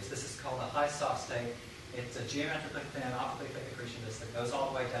everyone believes. This is called a high soft state. It's a geometrically thin, optically thick accretion disk that goes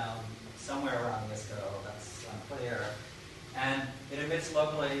all the way down somewhere around the ISCO. That's unclear. And it emits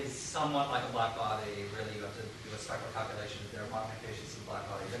locally somewhat like a black body. Really, you have to do a spectral calculation. There are modifications of the black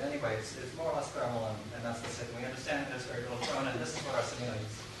body. But anyway, it's more or less thermal, and that's the system. We understand that there's very little corona, and this is what our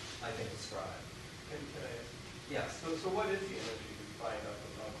simulations, I think, describe. Can I ask? Yes. So what is the energy you find up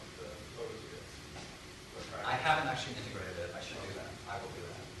above the photosphere? I haven't actually integrated it. I should do that. I will do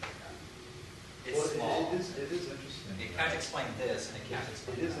that. Yeah. It's small. It is interesting. It can't explain this, and it can't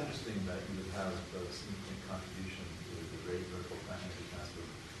explain It is that. interesting that you would have a significant contribution to the rate vertical energy transfer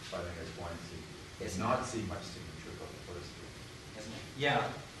by the buoyancy. It's not see much signature of the photosphere. isn't it? Yeah.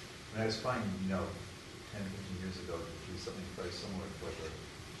 And I was finding, 10, 15 years ago, to do something very similar to what they're,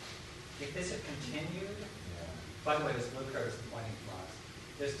 If this had continued, yeah. by the way, this blue curve is the pointing flux.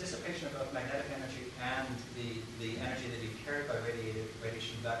 There's dissipation of both magnetic energy and the energy that you carry by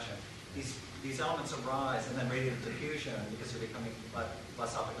radiation convection. These elements arise, and then radiative diffusion, because you're becoming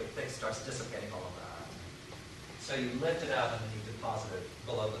less optically thick, starts dissipating all of that. So you lift it out and then you deposit it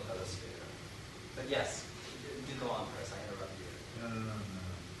below the photosphere. But yes, do go on, Chris. I interrupted you. No.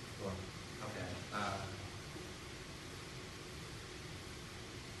 Go on. Okay.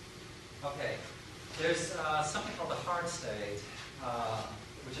 Okay. There's something called the hard state,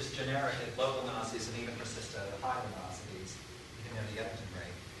 which is generic at low luminosities and even persists at high luminosities, even near the Eddington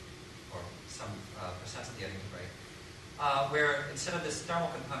rate, or some percent of the Eddington rate, where instead of this thermal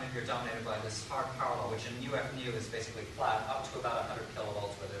component, you're dominated by this hard parallel, which in UF-nu is basically flat, up to about 100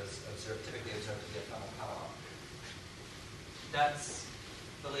 kilovolts, where there's typically observed to be a thermal power. That's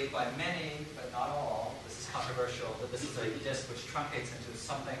believed by many, but not all, this is controversial, that this is a disk which truncates into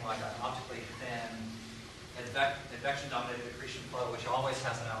something like an optically thin advection-dominated accretion flow, which always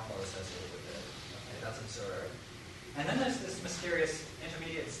has an outflow associated with it. Okay, that's absurd. And then there's this mysterious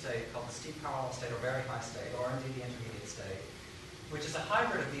intermediate state called the steep parallel state, or very high state, or indeed the intermediate state, which is a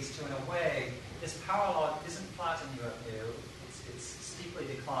hybrid of these two in a way. This power law isn't flat in UF-nu, it's steeply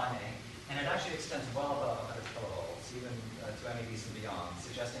declining, and it actually extends well above 100 kilovolts, even to MEVs and beyond,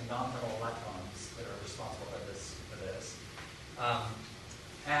 suggesting non-thermal electrons that are responsible for this.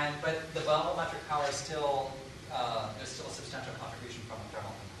 But the volumetric power is still, there's still a substantial contribution from the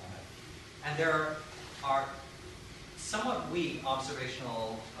thermal component. And there are somewhat weak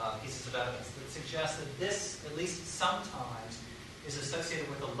observational pieces of evidence that suggest that this, at least sometimes, is associated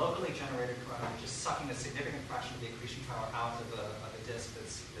with a locally generated corona, which is sucking a significant fraction of the accretion power out of a disk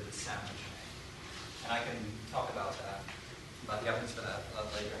that's sandwiching. And I can talk about that, about the evidence for that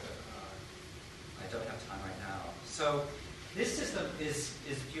later, but I don't have time right now. So this system is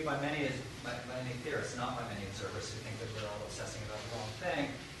viewed by many theorists, not by many observers who think that we're all obsessing about the wrong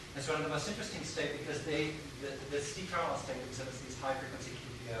thing. It's one of the most interesting states because the steep parallel state exhibits these high-frequency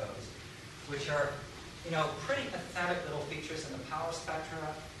QPOs, which are, pretty pathetic little features in the power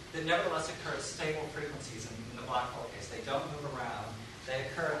spectra that nevertheless occur at stable frequencies in the black hole case. They don't move around. They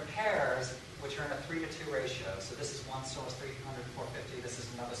occur in pairs, which are in a 3-to-2 ratio. So this is one source, 300, 450. This is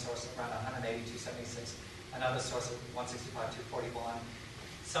another source around 180, 276. Another source of 165, 241.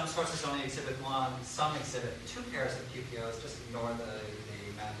 Some sources only exhibit one. Some exhibit two pairs of QPOs. Just ignore the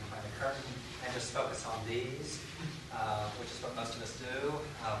man behind the curtain and just focus on these, which is what most of us do,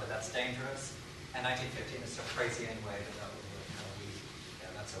 but that's dangerous. And 1915 is so crazy anyway that that would be kind of weak. Yeah,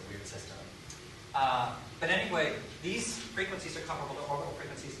 that's a weird system. But anyway, these frequencies are comparable to orbital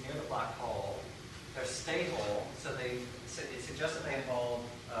frequencies near the black hole. They're stable, so it suggests that they involve,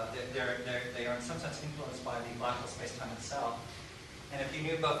 they are in some sense influenced by the black hole space-time itself. And if you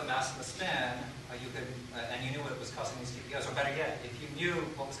knew both the mass and the spin, you could, and you knew what was causing these QPOs, or better yet, if you knew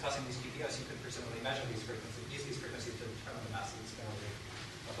what was causing these QPOs, you could presumably measure these frequencies, use these frequencies to determine the mass and the spin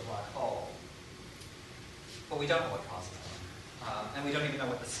of the black hole. But we don't know what causes them, and we don't even know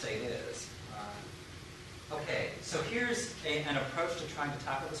what the state is. Okay, so here's an approach to trying to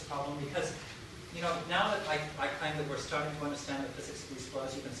tackle this problem, because now that I claim that we're starting to understand the physics of these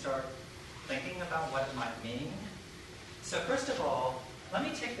flows, you can start thinking about what it might mean. So first of all, let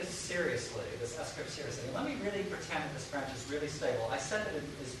me take this seriously, this S-curve seriously. Let me really pretend that this branch is really stable. I said that it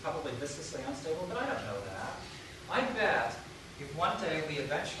is probably viscously unstable, but I don't know that. I bet if one day we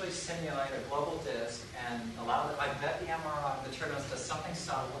eventually simulate a global disk and allow that, I bet the MRI of the turbulence does something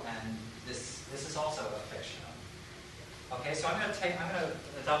subtle, and this is also a fiction. Okay, so I'm going to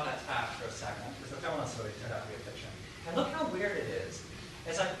adopt that tack for a second, because the thermal story turned out to be a fiction. And look how weird it is.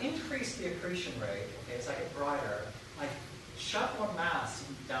 As I increase the accretion rate, okay, as I get brighter, I shove more mass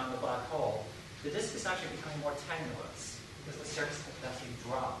down the black hole. The disk is actually becoming more tenuous because the surface density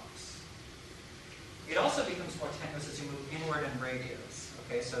drops. It also becomes more tenuous as you move inward in radius.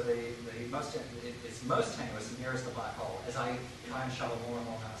 Okay, so it's most tenuous nearest the black hole as I try and shovel more and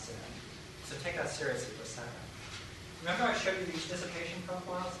more mass in. So take that seriously for a second. Remember I showed you these dissipation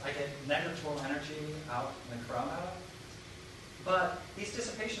profiles? I get negligible energy out in the corona. But these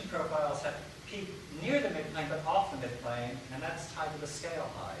dissipation profiles have peak near the midplane but off the midplane, and that's tied to the scale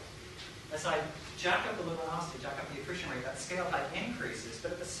height. As I jack up the luminosity, jack up the accretion rate, that scale height increases,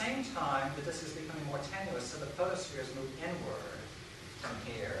 but at the same time, the disk is becoming more tenuous, so the photospheres move inward from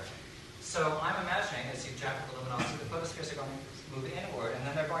here. So I'm imagining, as you jack up the luminosity, the photospheres are going to move inward, and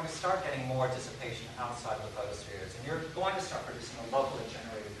then they're going to start getting more dissipation outside of the photospheres, and you're going to start producing a locally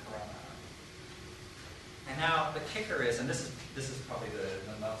generated corona. And now the kicker is, and this is this is probably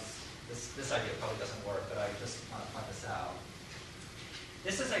the most, this idea probably doesn't work, but I just want to point this out.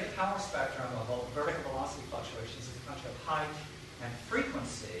 This is a power spectrum of vertical velocity fluctuations as a function of height and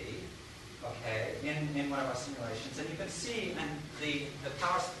frequency, okay, in one of our simulations. And you can see, and the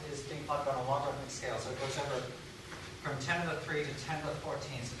power is being plotted on a logarithmic scale, so it goes over from 10 to the 3 to 10 to the 14.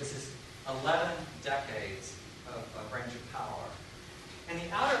 So this is 11 decades of range of power. In the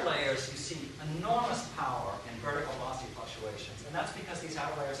outer layers, you see enormous power in vertical velocity fluctuations, and that's because these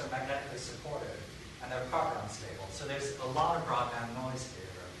outer layers are magnetically supported, and they're partly unstable. So there's a lot of broadband noise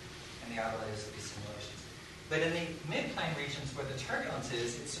here in the outer layers of these simulations. But in the mid-plane regions where the turbulence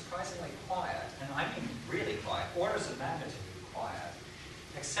is, it's surprisingly quiet, and I mean really quiet, orders of magnitude quiet,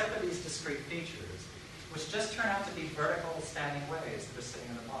 except for these discrete features, which just turn out to be vertical standing waves that are sitting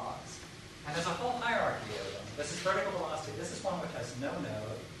in the box. And there's a whole hierarchy of them. This is vertical velocity. This is one which has no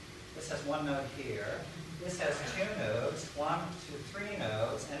node. This has one node here. This has 2 nodes, 1, 2, 3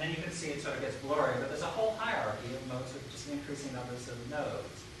 nodes, and then you can see it sort of gets blurry, but there's a whole hierarchy of nodes with just increasing numbers of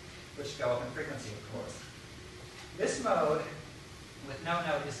nodes, which go up in frequency, of course. This mode with no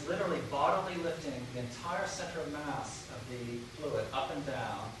node is literally bodily lifting the entire center of mass of the fluid up and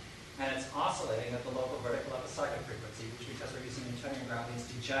down, and it's oscillating at the local vertical epicyclic frequency, which, because we're using Newtonian gravity, is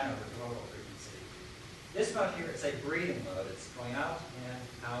degenerate with local frequency. This mode here is a breathing mode. It's going out, in,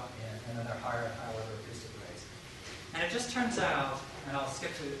 and then there are higher and higher order acoustic waves. And it just turns out, and I'll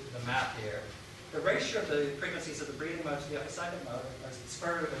skip to the map here, the ratio of the frequencies of the breathing mode to the epicyclic mode is the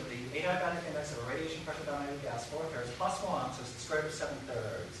square root of the adiabatic index of a radiation pressure dominated gas 4/3 plus 1, so it's the square root of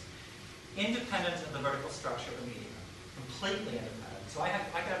 7/3, independent of the vertical structure of the medium, completely independent. So I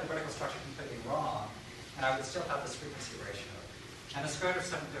could have the vertical structure completely wrong, and I would still have this frequency ratio. And the square root of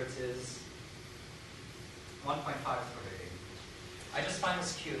 7/3 is 1.53. I just find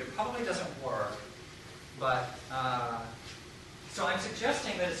this cute. It probably doesn't work, but so I'm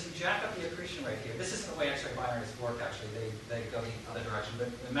suggesting that as you jack up the accretion rate here, this isn't the way X-ray binaries work. Actually, they go the other direction. But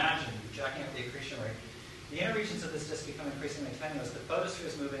imagine jacking up the accretion rate. The inner regions of this disk become increasingly tenuous. The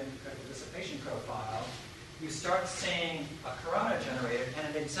photospheres move in critical dissipation profile. You start seeing a corona generated, and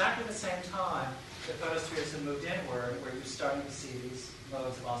at exactly the same time, the photospheres have moved inward, where you're starting to see these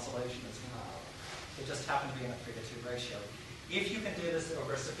modes of oscillation as well. They just happen to be in a 3:2 ratio. If you can do this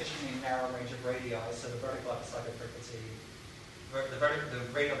over a sufficiently narrow range of radii, so the vertical epicyclic frequency, the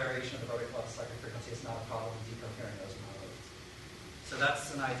radial variation of the vertical epicyclic frequency is not a problem in decohering those modes. So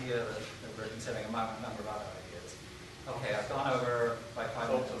that's an idea that we're considering among a number of other ideas. Okay, I've gone over by 5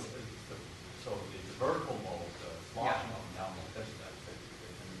 minutes. So the vertical mode, the sloshing up and down mode, that's that.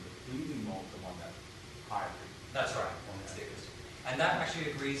 And the breathing mode, the one that's higher. That's right. That's the acoustic. And that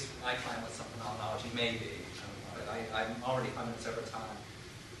actually agrees, I find, with some phenomenology, maybe. But I'm already 5 minutes over time.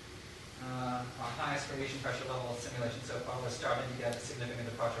 Our highest radiation pressure level simulation so far, we're starting to get a significant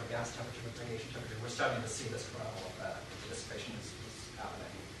departure of gas temperature with radiation temperature. We're starting to see this coronal effect. The dissipation is happening.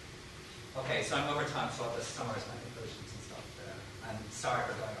 Okay, so I'm over time, so I'll just summarize my conclusions and stuff there. And sorry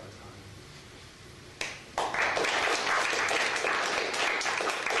for going over time.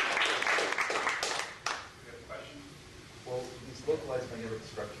 Well, these localized magnetic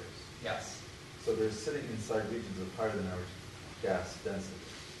structures, Yes. so they're sitting inside regions of higher than average gas density,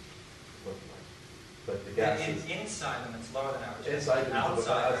 localized. But the gas is Inside them, it's lower than average. inside them,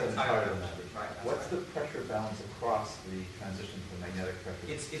 outside, it's higher than average. Right. That's What's right. the pressure balance across the transition from magnetic pressure?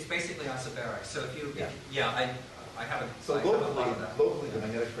 It's basically isobaric. So if you, Yeah. I haven't. So I have a lot of that. locally, the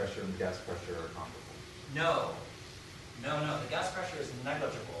magnetic pressure and the gas pressure are comparable. No. The gas pressure is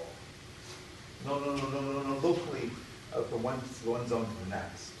negligible. No. Locally, from one zone to the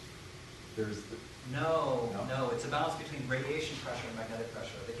next, there's the, No. It's a balance between radiation pressure and magnetic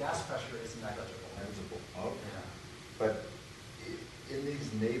pressure. The gas pressure is negligible. negligible. Okay. Yeah. But in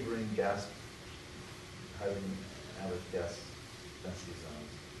these neighboring gas, having average gas density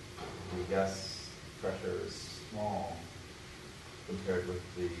zones, the gas pressure is small compared with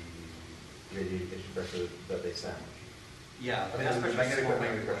the radiation pressure that they sandwich. Yeah. I The mean, gas the pressure is magnetic small.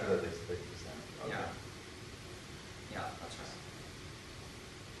 pressure that they sandwich. Okay. Yeah, that's right.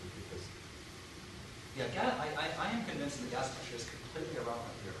 Because Yeah, I am convinced the gas pressure is completely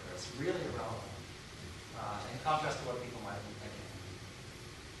irrelevant here, Chris. Really irrelevant. In contrast to what people might have been thinking.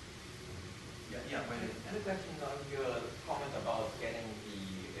 Yeah, wait. Another question on your comment about getting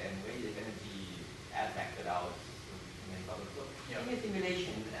the radiant energy affected out. Yeah. In your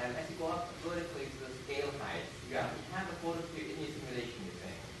simulation, as you go up vertically to the scale height, you have a photosphere in your simulation, you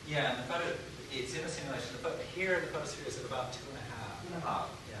think? Yeah, and it's in the simulation. Here, the photosphere is at about 2.5.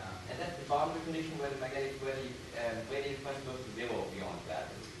 2.5. Yeah. And that's the boundary condition where the radiation pressure goes to zero beyond that.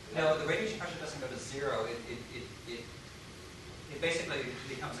 No, the radiation pressure doesn't go to zero. it basically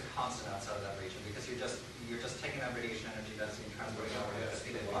becomes a constant outside of that region because you're just taking that radiation energy density and transporting it over to the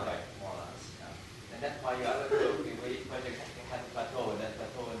speed of light, more or less. Yeah. And that's why your other curve, the radiation pressure has a plateau, and that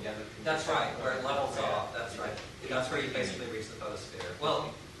plateau in the other. That's right, where it levels off. That's right. That's where you basically reach the photosphere.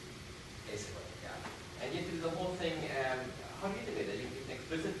 Well, basically, yeah. And you do the whole thing. How do you do it? You use an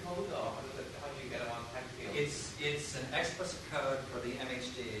explicit code, or how do you get around time scale? It's an explicit code for the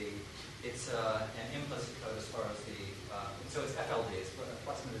MHD. It's an implicit code as far as the so it's FLD. It's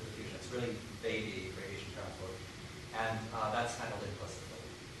flux limited diffusion. It's really baby radiation transport, and that's handled implicitly.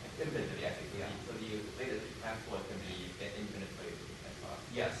 Implicitly, actually. Yeah. So the latest transport can be infinitely as well.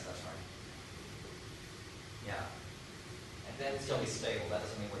 Yes, that's right. Yeah. And then It'll still be stable. That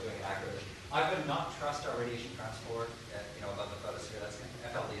doesn't mean we're doing it accurately. I would not trust our radiation transport above the photosphere.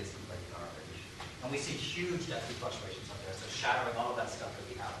 FLD is complete garbage. And we see huge density fluctuations up there. So shattering, all of that stuff could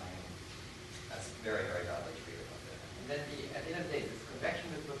be happening. That's very, very badly treated up there. And then at the end of the day, this convection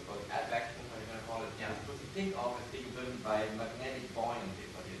is supposed to advection, what you're going to call it, Yeah. is supposed to think of as being driven by magnetic buoyancy,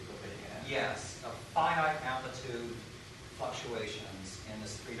 what you're looking at. Yes, a finite amplitude fluctuations in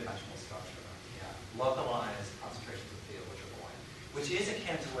this three-dimensional structure. Yeah. Localized concentrations of field, which are buoyant. Which is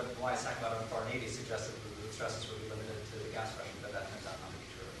akin to what why Sakamoto and Farnese suggested that the stresses would be limited to the gas pressure, but that turns out not to be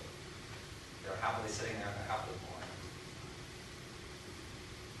true. They're happily sitting there and they're happily buoyant.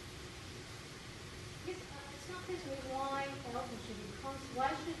 It's not clear to me why alpha should be constant. Why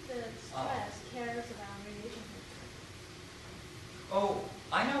should the stress cares about radiation temperature? Oh,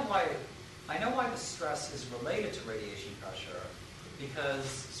 I know why the stress is related to radiation pressure, because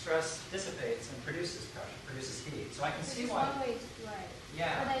stress dissipates and produces pressure, produces heat. So I can see why. One way is right.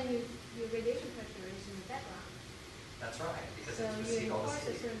 Yeah. But then your radiation pressure is in the background. That's right, because So it's you received all enforce this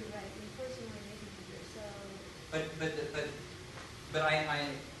a heat. certain right, you enforce a radiation pressure. So But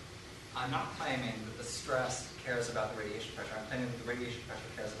I'm not claiming that the stress cares about the radiation pressure. I'm claiming that the radiation pressure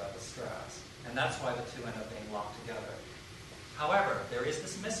cares about the stress. And that's why the two end up being locked together. However, there is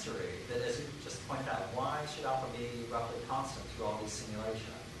this mystery that, as you just pointed out, why should alpha be roughly constant through all these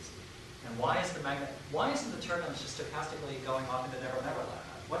simulations? And why isn't the turbulence just stochastically going off into Never Never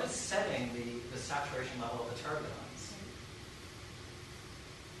Land? What is setting the saturation level of the turbulence?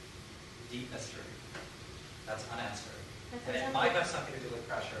 Deep mystery. That's unanswered. And it might have something to do with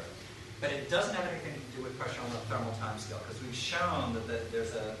pressure. But it doesn't have anything to do with pressure on the thermal time scale, because we've shown that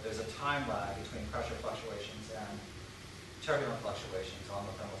there's a time lag between pressure fluctuations and turbulent fluctuations on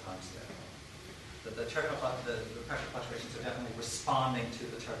the thermal time scale. That the pressure fluctuations are definitely responding to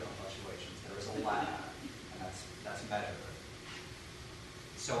the turbulent fluctuations. There is a lag, and that's measured.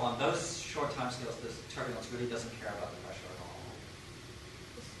 So on those short time scales, the turbulence really doesn't care about the pressure at all.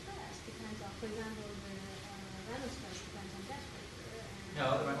 the stress depends on, for example, the Reynolds stress depends on gas pressure. And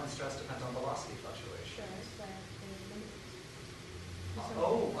No, the Reynolds stress depends on velocity fluctuation. stress, but they're limited.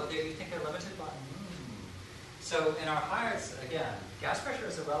 Well, you think they're limited by? So in our highest, again, gas pressure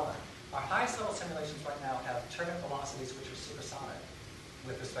is irrelevant. Our highest level simulations right now have turbulent velocities which are supersonic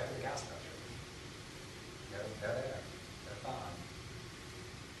with respect to the gas pressure. They're there. They're fine.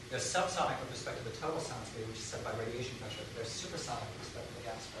 They're subsonic with respect to the total sound speed, which is set by radiation pressure. They're supersonic with respect to the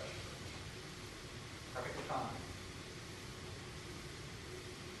gas pressure. Perfectly fine.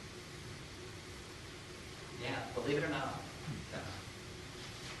 Yeah, believe it or not. Yeah.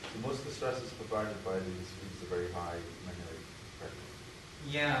 So most of the stress is provided by these regions of very high magnetic pressure.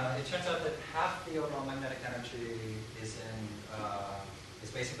 Yeah, it turns out that half the overall magnetic energy is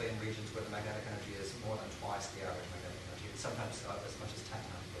basically in regions where the magnetic energy is more than twice the average magnetic energy, and sometimes as much as 10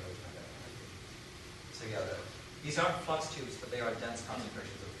 times the average magnetic energy. So yeah, these aren't flux tubes, but they are dense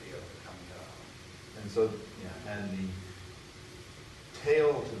concentrations of field that come and go. And so, and the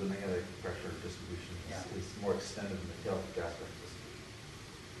tail to the magnetic pressure distribution is more extended than the tail to gas pressure distribution.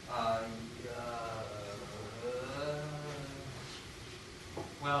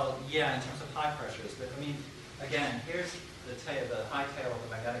 Well, yeah, in terms of high pressures, but I mean, again, here's the high tail of the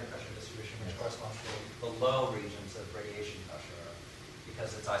magnetic pressure distribution, which corresponds to the low regions of radiation pressure,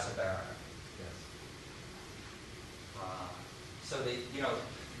 because it's isobaric. Yes. So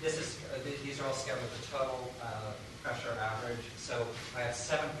these are all scaled with the total pressure average. So I have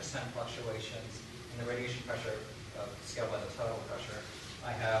 7% fluctuations in the radiation pressure scaled by the total pressure.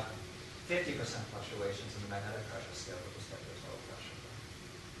 I have 50% fluctuations in the magnetic pressure scale with respect to the total pressure.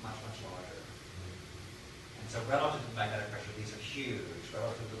 Much, much larger. And so relative to the magnetic pressure, these are huge.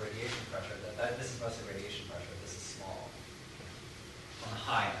 Relative to the radiation pressure, this is mostly radiation pressure. This is small. On the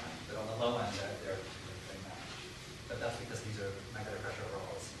high end, but on the low end, they're matched. But that's because these are magnetic pressure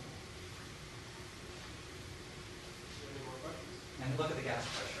overall is small. Any more questions? And look at the gas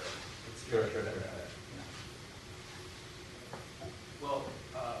pressure. It's Sure. Yeah.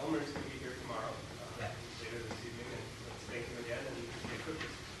 Omer's